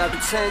 Shorty got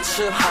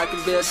potential, I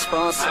could be a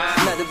sponsor.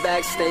 Met the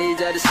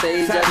backstage, at the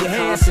stage, at the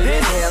concert.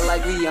 Hair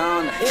like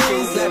Rihanna,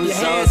 shoes and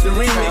results.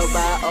 Tell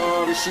by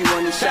all that she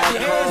want a shot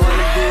call.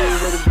 Wanna be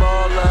with a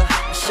baller,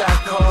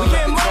 shot call. I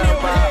can tell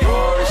by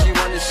all that she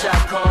want a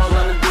shot call.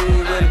 Wanna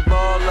be with a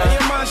baller,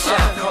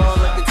 shot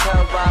call. I can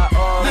tell by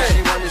all that she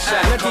want a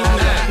shot call.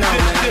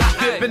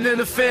 Dipping in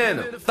the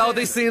phantom, thought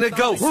they seen a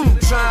ghost.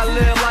 Try to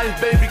live life,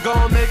 baby,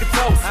 gon' make a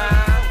toast.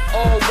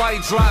 All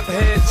white drop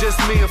head, just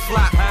me and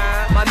Flock.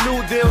 My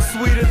new deal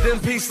sweeter than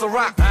piece of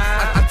rock.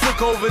 I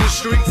took over the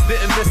streets,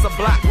 didn't miss a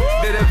block.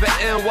 Did it for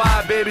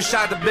NY, baby,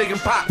 shot the big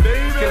and pop.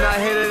 Can I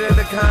hit it in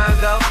the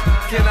condo?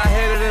 Can I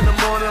hit it in the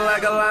morning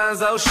like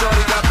Alonzo?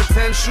 Shorty got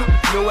potential,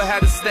 knew I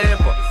had a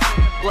stamper.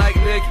 Like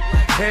Nick,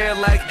 hair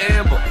like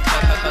Amber.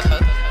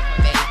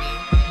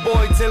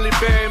 Boy, till he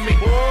bury me.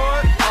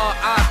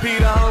 R.I.P.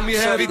 the homie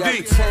Heavy D.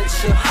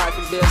 Potential, I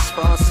can be a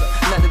sponsor.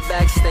 Met the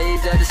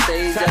backstage, at the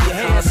stage, at the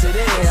concert.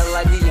 Hair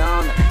like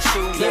Rihanna,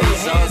 shoes and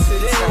results.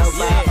 Tell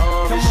by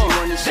all that she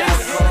want a shot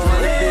call.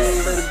 Wanna be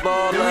with a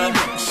baller,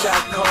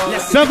 shot call.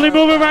 Definitely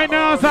moving right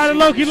now inside the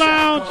Loki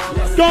Lounge.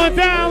 Going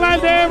down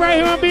live there right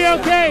here on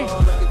BLK.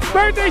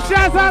 Birthday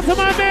shouts out to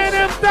my man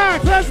M.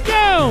 Doc. Let's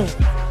go.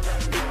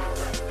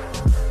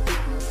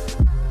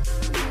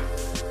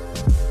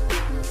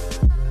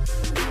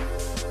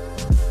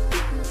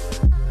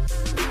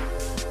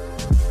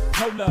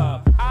 Hold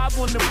up, I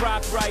wanna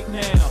rock right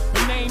now.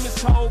 My name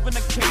is Hov and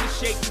I came to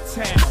shake the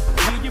town.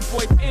 Me, your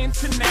boy's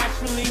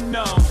internationally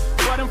known,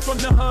 but I'm from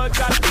the hood,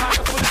 got a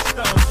pocket full of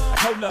stones.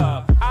 Hold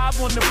up, I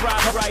wanna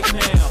rock right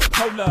now.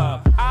 Hold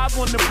up, I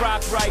wanna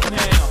rock right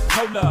now.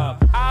 Hold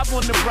up, I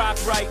wanna rock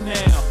right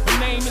now. My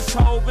name is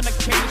Hov and I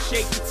came to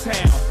shake the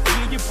town.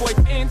 Me, your boy's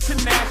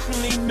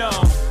internationally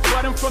known,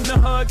 but I'm from the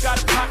hood,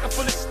 got a pocket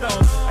full of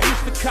stones. I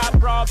used to cop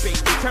raw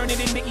bait, turn it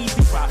into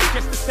easy rock,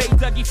 just to stay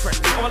Dougie fresh.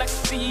 All that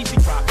the easy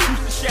rock.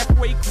 Used to chef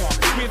Raekwon,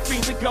 give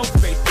fiends a ghost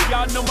face.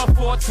 Y'all know my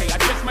forte, I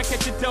just might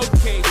catch a dope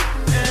case.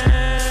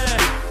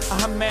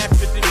 I'm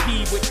mastered the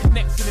D with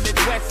connection in the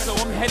West, so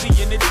I'm heavy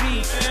in the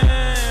D.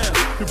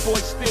 The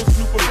boys still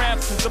snoop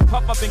around since the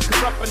pup. I've been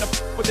corrupting up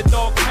with the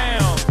dog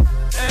pound.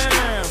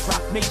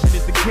 Rock Nation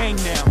is the gang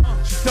now.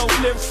 She dope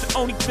lyrics, the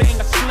only thing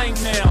I slang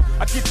now.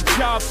 I get the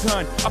job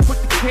done, I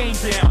put the cane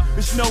down.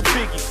 It's no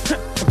biggie,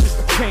 I'm just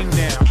a king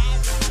now.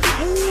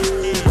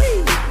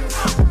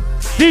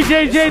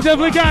 DJ J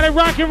definitely got it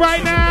rocking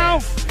right now.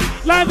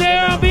 Live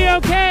there on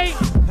BLK.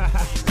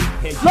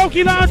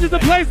 Loki Lounge is the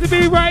place to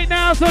be right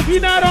now, so if you're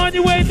not on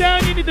your way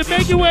down, you need to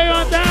make your way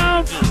on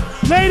down.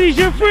 Ladies,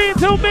 you're free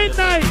until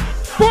midnight.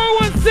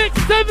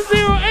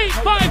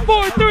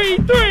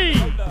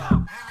 416-708-5433.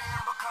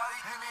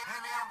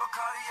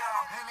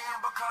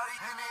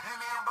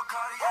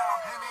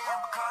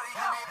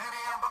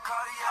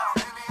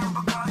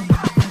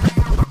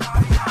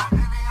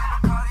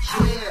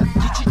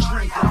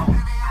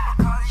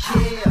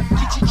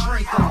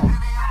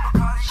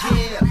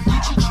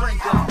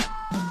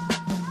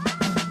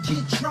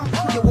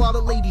 Yo, all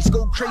the ladies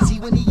go crazy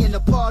when he in the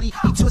party.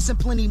 He twistin'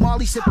 plenty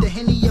Molly, sip the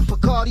Henny and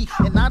Bacardi.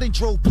 And I done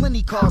drove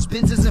plenty cars,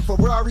 Benzes and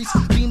Ferraris,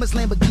 Beamers,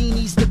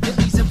 Lamborghinis, the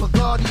Bentleys and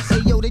Bugattis.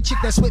 Hey yo, the chick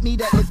that's with me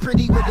that look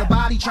pretty with the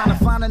body, tryna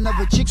find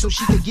another chick so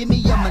she could give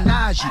me a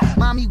menage.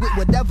 Mommy with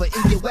whatever,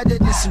 it get wetter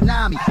than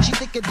tsunami. She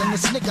thicker than a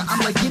snicker, I'm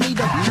like, give me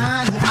the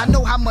nine. I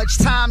know how much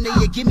time they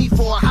give me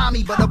for a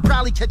homie, but I'll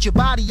probably catch your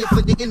body if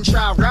a nigga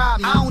try rob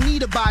me. I don't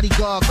need a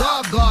bodyguard,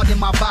 guard in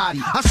my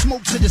body. I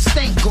smoke to the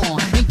stank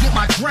gone and get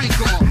my drink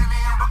on.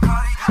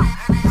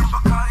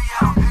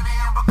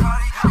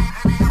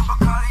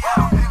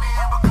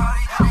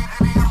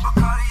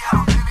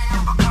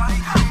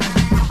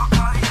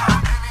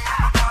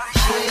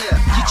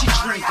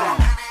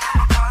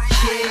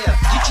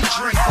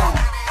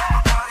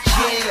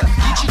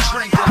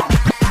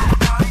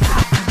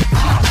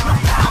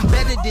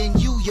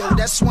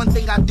 That's one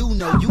thing I do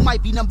know. You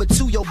might be number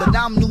 2, yo, but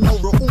I'm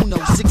numero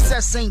uno.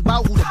 Success ain't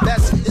about who the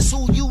best, it's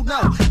who you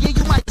know. Yeah,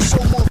 you might be so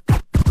more.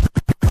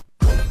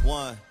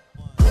 1,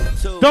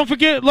 2. Don't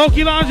forget,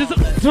 Loki Lounge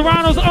is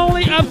Toronto's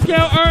only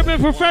upscale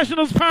urban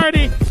professionals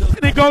party.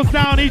 And it goes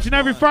down each and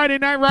every Friday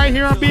night right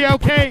here on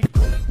BLK.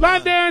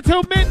 Live there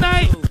until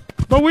midnight.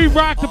 But we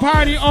rock the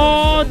party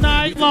all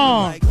night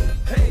long.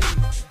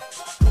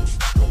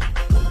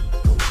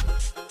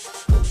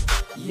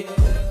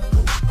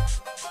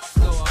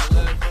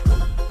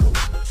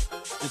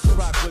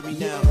 With me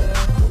now.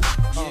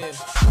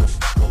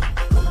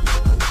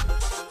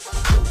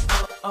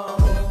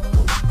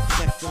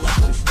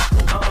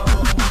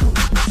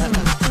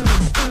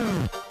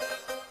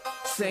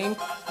 Same,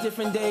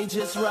 different day,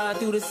 just ride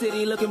through the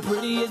city looking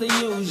pretty as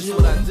usual.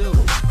 That's what I do.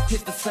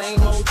 It's the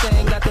same old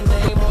thing, got the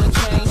name on the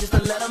chain just to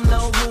let them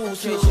know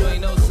who's you. You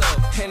ain't know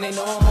so. And they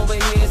know I'm over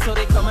here, so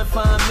they come and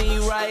find me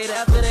right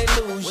after they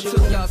lose you. What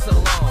took y'all so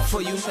long?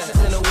 For you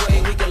in a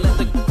way we can let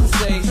the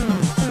say,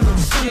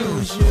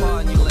 excuse you.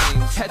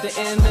 At the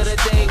end of the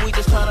day, we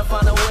just tryna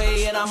find a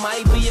way, and I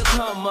might be a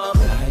come up.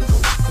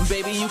 Nice.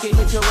 Baby, you can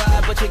hit your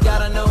ride, but you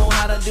gotta know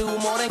how to do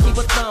more than keep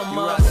a thumb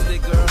up.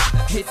 It, girl.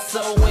 It's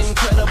so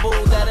incredible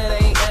that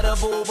it ain't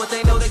edible, but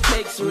they know the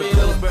cake's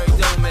real.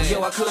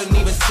 Yo, I couldn't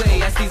even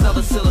say, ask these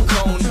other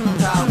silicone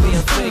how be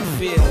a fake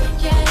feel.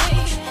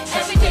 Yeah,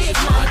 every day is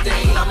my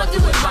day, I'ma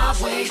do it my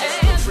way.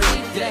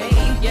 Every day,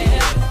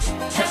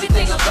 yeah.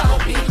 Everything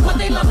about me, what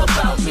they love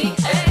about me.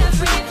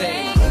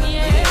 Everything,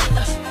 yeah.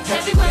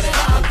 Everywhere that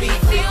I be,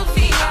 feel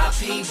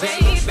VIP,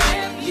 baby,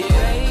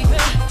 yeah.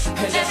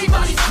 And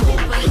everybody's cool,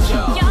 but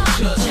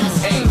y'all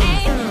just ain't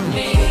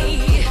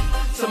me.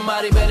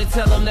 Somebody better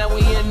tell them that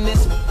we in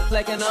this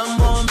like an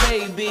unborn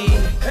baby.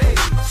 Hey,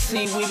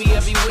 see, we be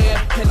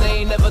everywhere, and they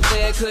ain't never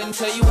there. Couldn't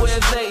tell you where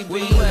they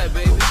be.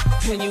 Baby?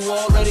 And you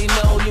already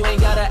know, you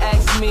ain't gotta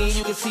ask me.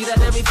 You can see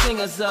that everything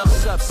is up,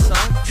 son.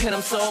 And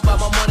I'm so about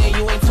my money,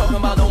 you ain't talking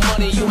about no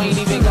money. You ain't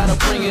even gotta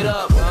bring it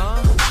up,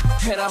 huh?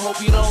 And I hope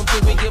you don't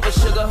think we give a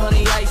sugar,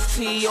 honey, iced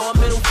tea, or a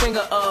middle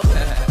finger up.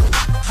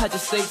 I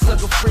just stay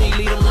sucker free,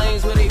 leave them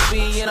lanes where they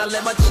be, and I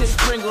let my chips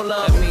sprinkle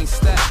up. That means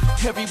stop.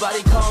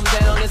 Everybody calm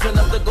down, there's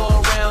enough to go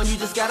around. You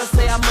just gotta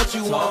say how much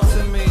you want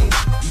to me.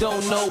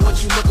 Don't know what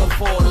you looking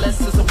for,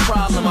 unless it's a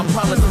problem. I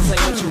promise to say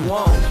what you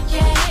want.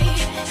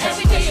 Yeah,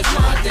 every day is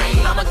my day,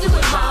 I'ma do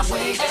it my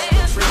way.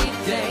 Every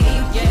day,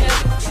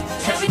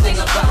 yeah. Everything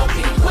about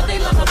me, what they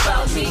love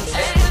about me.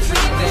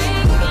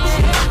 Everything,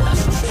 yeah.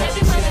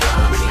 Everywhere that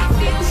I be,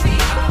 feel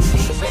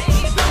VIP,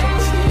 baby.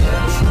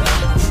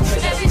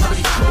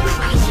 Everybody's cool.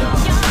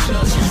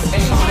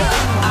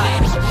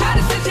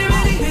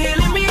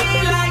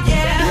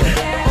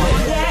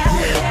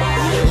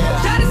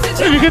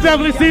 You can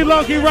definitely see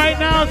Loki right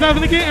now. It's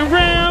definitely getting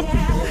rammed.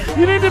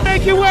 You need to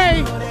make your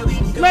way.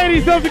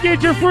 Ladies, don't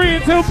forget you're free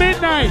until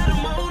midnight.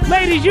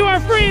 Ladies, you are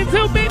free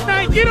until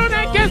midnight. Get on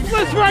that guest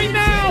list right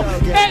now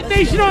at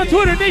Nation on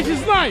Twitter,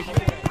 Nation's Life.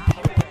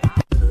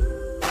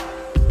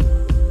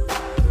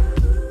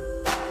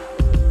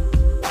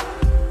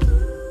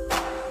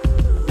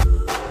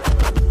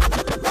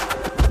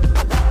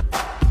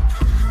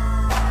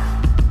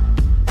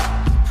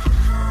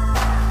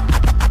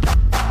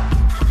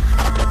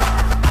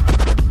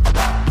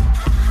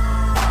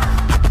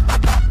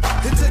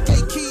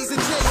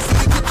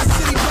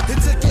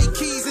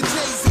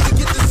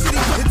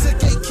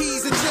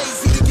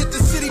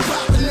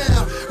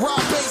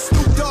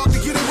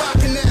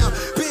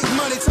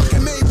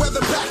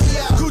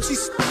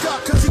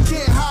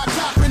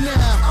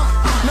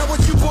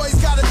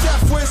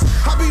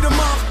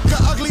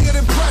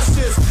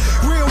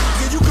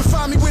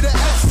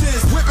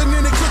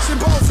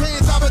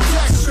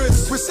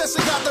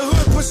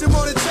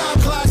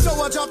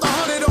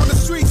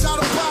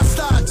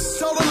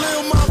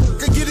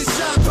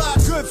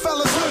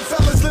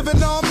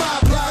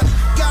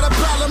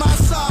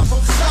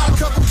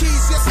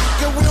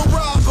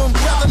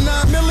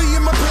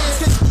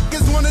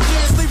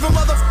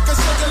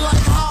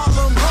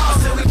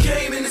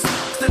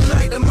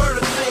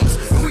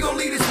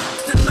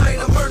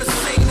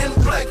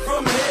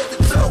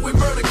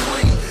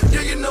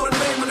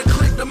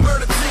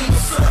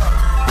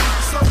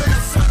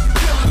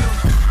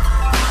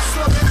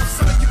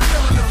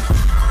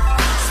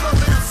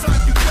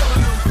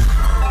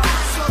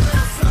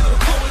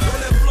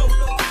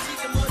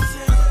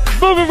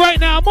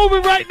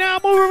 moving right now,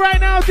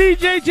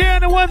 DJ J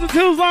on the ones and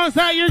twos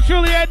alongside yours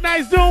truly at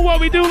Nice, doing what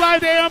we do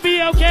live there on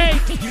BLK.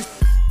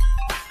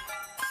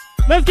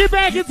 Let's get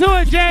back into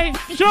it, Jay.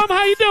 Show them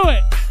how you do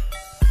it.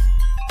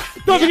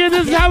 Don't forget,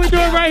 this is how we do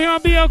it right here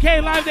on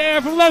BLK, live to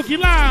air from Loki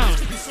Lounge.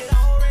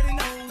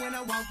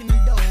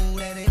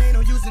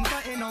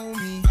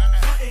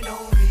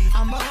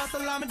 I'm a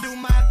hustler, I'ma do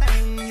my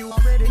thing. You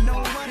already know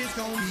what it's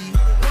gonna be.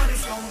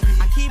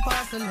 I keep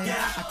hustling, I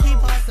keep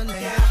hustling,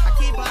 I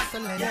keep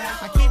hustling,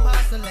 I keep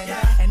hustling.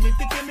 And if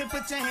you give me,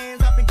 put your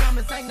hands up and come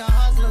and sing the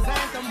hustlers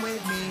anthem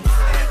with me.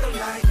 Anthem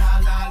like la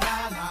la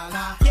la la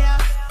la. Yeah,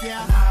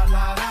 yeah, la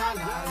la la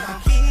la la.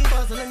 Keep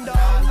hustling, dog. La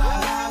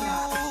la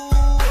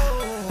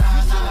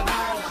la la.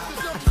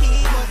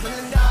 Keep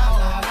hustling,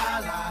 dog. La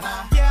la la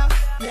la. Yeah,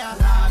 yeah,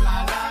 la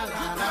la la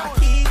la.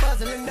 Keep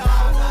hustling, dog.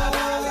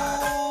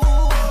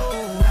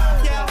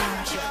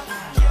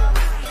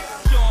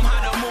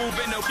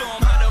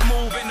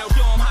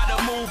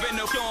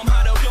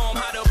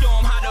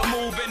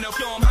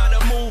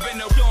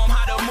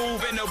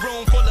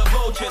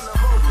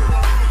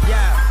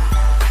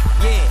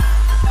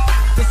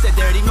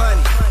 Dirty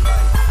money.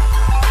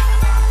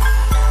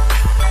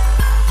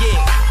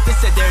 Yeah,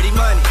 this a dirty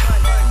money.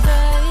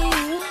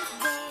 Babe,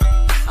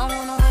 I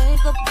wanna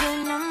wake up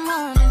in the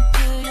morning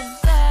to your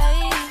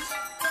face.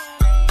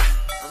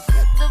 I'm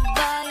sick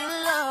by your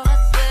love, I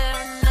swear,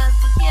 and that's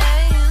the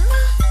case.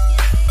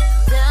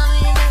 Tell me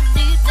that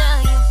deep down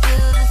you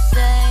feel the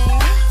same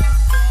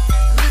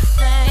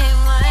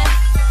way.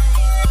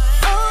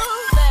 Oh,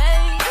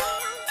 babe,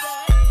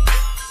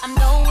 I'm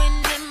knowing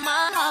in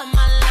my heart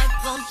my life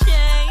gon'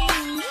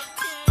 change.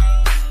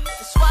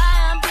 That's why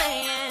I'm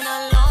playing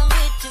along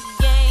with your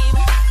game.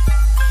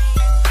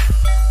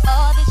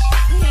 All this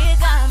shit here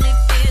got me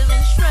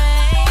feeling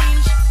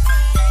strange.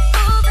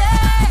 Ooh,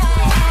 babe,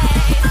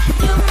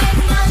 you make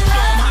my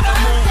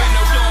life.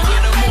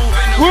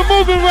 We're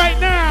moving right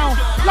now,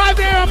 live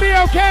there on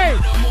BLK.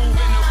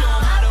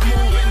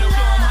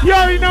 You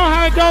already know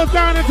how it goes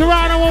down in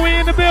Toronto when we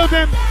in the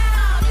building.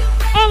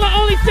 On the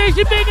only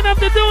station big enough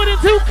to do it in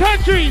 2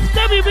 countries,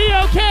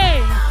 WBLK.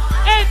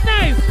 At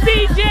Nice,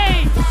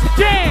 DJ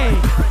J.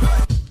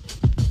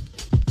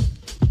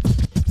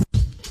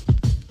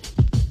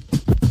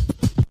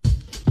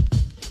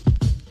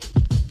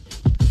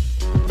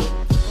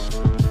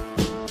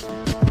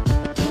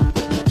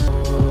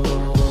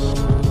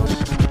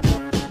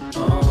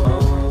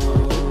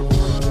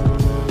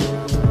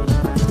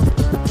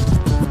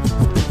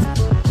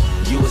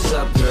 You what's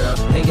up, girl?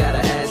 Ain't gotta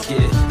ask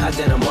it. I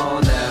did them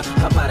all now.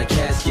 How about the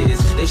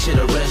caskets? They should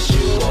arrest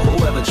you or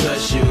whoever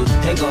trusts you.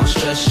 Ain't gon'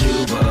 stress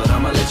you, but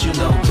I'ma let you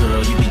know,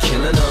 girl. You be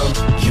killing them.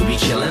 You be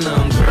killing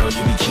them, girl.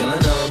 You be killing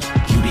them.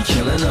 You be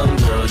killing them,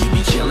 girl. You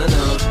be killing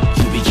them.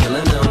 You be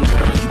killing them,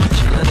 girl. You be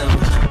killing them.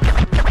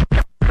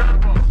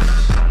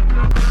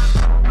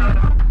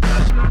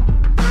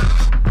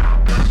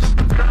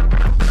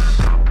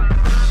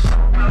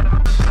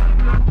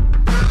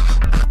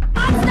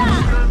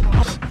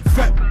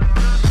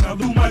 Now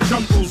do my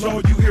jungles,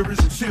 all you hear is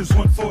a chiz,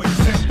 one for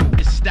example.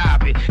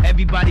 Stop it.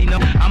 Everybody know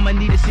I'ma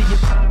need to see your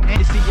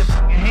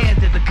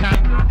hands at the con.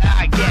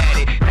 I get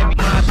it. Every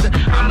monster,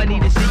 I'ma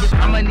need to see your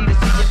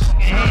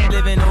hands.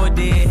 Living or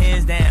dead,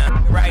 hands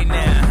down, right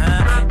now,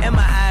 huh? And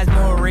my eyes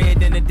more red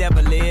than the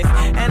devil is.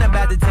 And I'm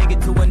about to take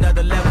it to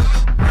another level.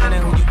 I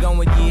know who you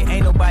going, yeah.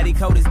 Ain't nobody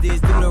cold as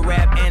this. Do the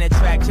rap and a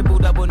track, triple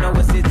double no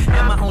assist.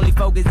 And my only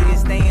focus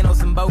is staying on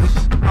some bogus.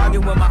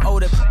 Arguing with my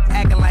older,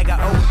 acting like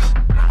I owe it.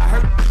 I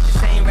heard the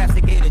same raps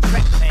to get a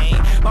track pain.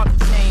 Bought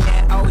the chain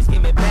that always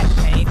give me back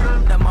pain.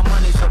 Up my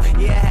money, so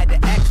yeah, I had to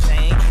act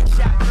sane.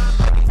 Shot,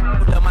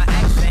 put up my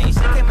accent.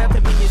 She came up to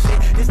me and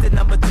said, this the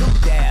number 2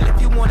 dial. If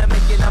you wanna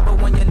make your number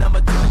 1, you're number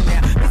 2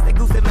 now. Mr.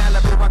 Goose in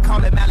Malibu, I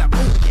call it Malibu,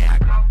 yeah.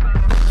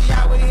 See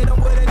how we hit him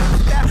with a new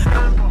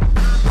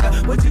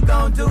style. What you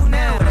gon' do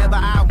now? Whatever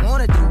I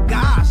wanna do,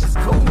 gosh, it's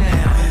cool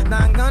now. Now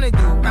I'm gonna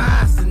do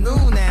rise to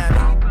new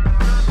now.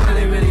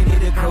 Really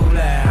need to cool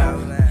out.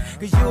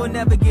 Cause you'll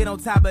never get on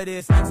top of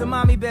this. So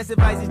mommy, best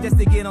advice is just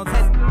to get on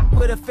test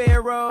with a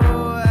pharaoh.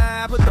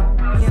 I put the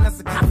in a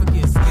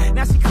sarcophagus.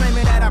 Now she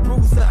claiming that I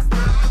bruised her.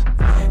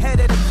 Head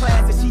of the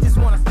class and she just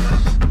wanna.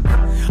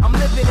 I'm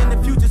living in the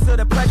future, so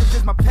the present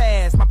is my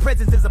past. My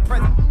presence is a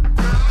present.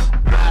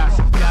 Gosh,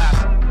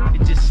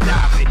 it just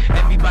stop it.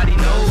 Everybody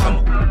knows I'm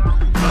a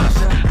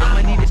monster.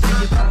 I'ma need to see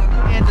your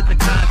hands at the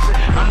concert.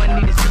 I'ma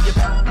need to see your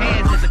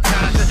hands at the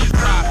concert.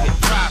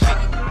 Profit.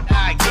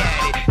 I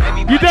get it.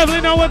 Everybody You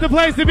definitely know what the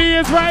place to be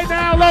is right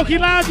now. Loki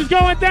Lounge is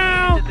going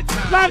down.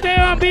 Live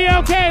there on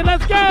BLK.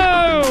 Let's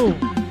go.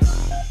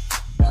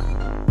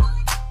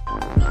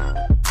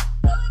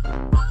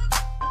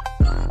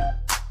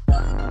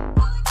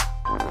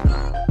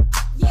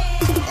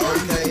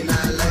 Okay,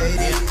 now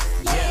ladies,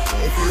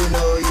 if you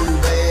know you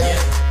bad,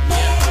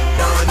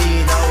 don't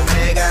need no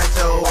man, got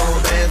your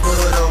own bands,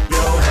 put up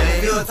your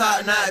hand. You a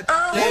top notch,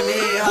 let me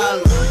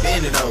holler,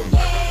 bend it over,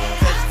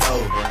 touch your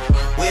toe,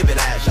 whip it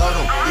out, show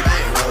them you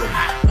ain't rollin',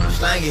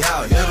 slang it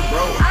out, hit the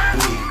bro,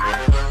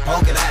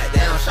 poke it out,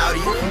 down, shout it,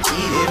 you can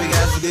eat it. If you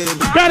got some good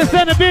Gotta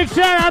send a big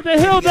shout out to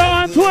Hilda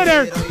on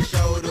Twitter.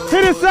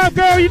 Hit us up,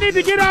 girl. You need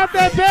to get out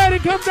that bed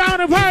and come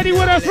down and party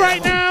with us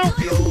right now.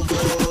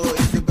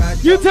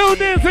 You tuned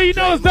in, so you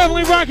know it's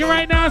definitely rocking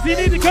right now. So you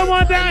need to come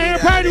on down here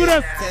and party with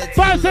us.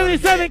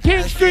 577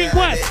 King Street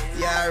West.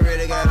 Yeah, I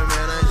really got a man.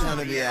 I ain't trying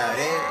to be out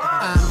here.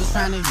 I'm just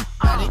trying to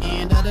by the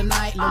end of the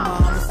night. Lil'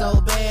 mama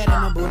so bad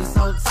and my booty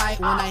so tight.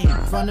 When I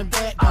hit from the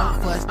bed,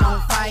 don't fuss,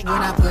 don't fight.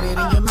 When I put it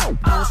in your mouth,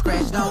 don't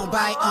scratch, don't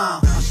bite.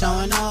 I'm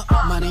showing up,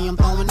 money I'm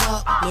blowing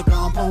up, liquor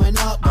I'm pulling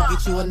up. Go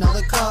get you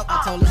another cup.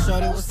 I told her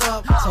shorty what's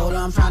up, told her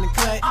I'm trying to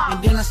cut,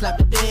 and then I slapped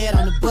the bed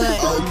on the butt.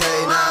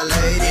 Okay, now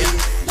ladies,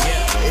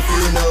 if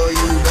you know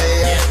you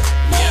bad,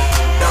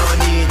 don't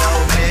need no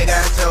man.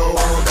 Got your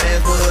own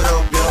band, put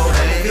up your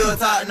hand. You a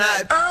top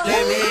notch,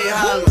 let me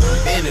holler.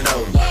 Bend it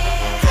over,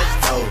 touch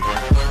it over,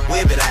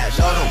 whip it out,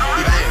 show them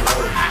you ain't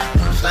roll.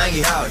 Slang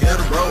it out, hit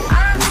the road.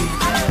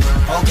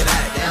 Poke it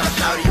out, down,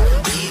 shout it, you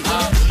can beat it.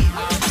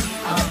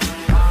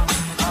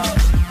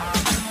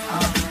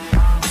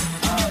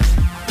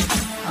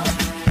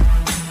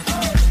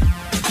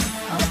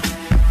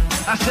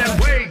 I said,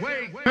 wait,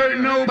 hurt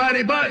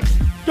nobody but.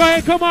 Go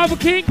ahead, come off of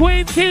King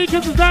Queen's Key,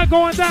 because it's not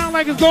going down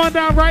like it's going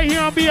down right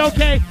here on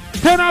BOK.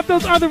 Turn off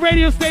those other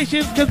radio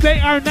stations, because they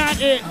are not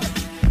it.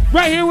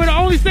 Right here, we're the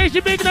only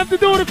station big enough to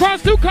do it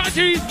across 2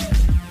 countries.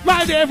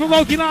 Live there from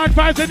Loki Lounge,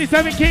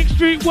 577 King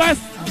Street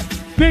West.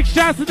 Big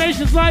shots to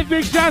Nations Life,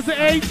 big shots to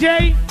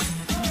AJ.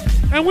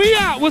 And we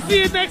out. We'll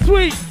see you next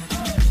week.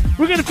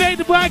 We're going to fade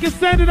to black and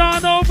send it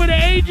on over to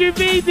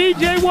AGV,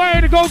 DJ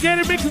Wire, to go get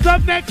it. Mixes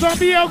up next on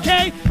BOK,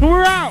 and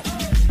we're out.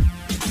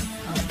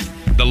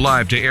 The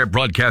live-to-air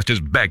broadcast is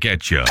back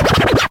at you.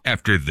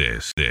 After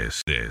this.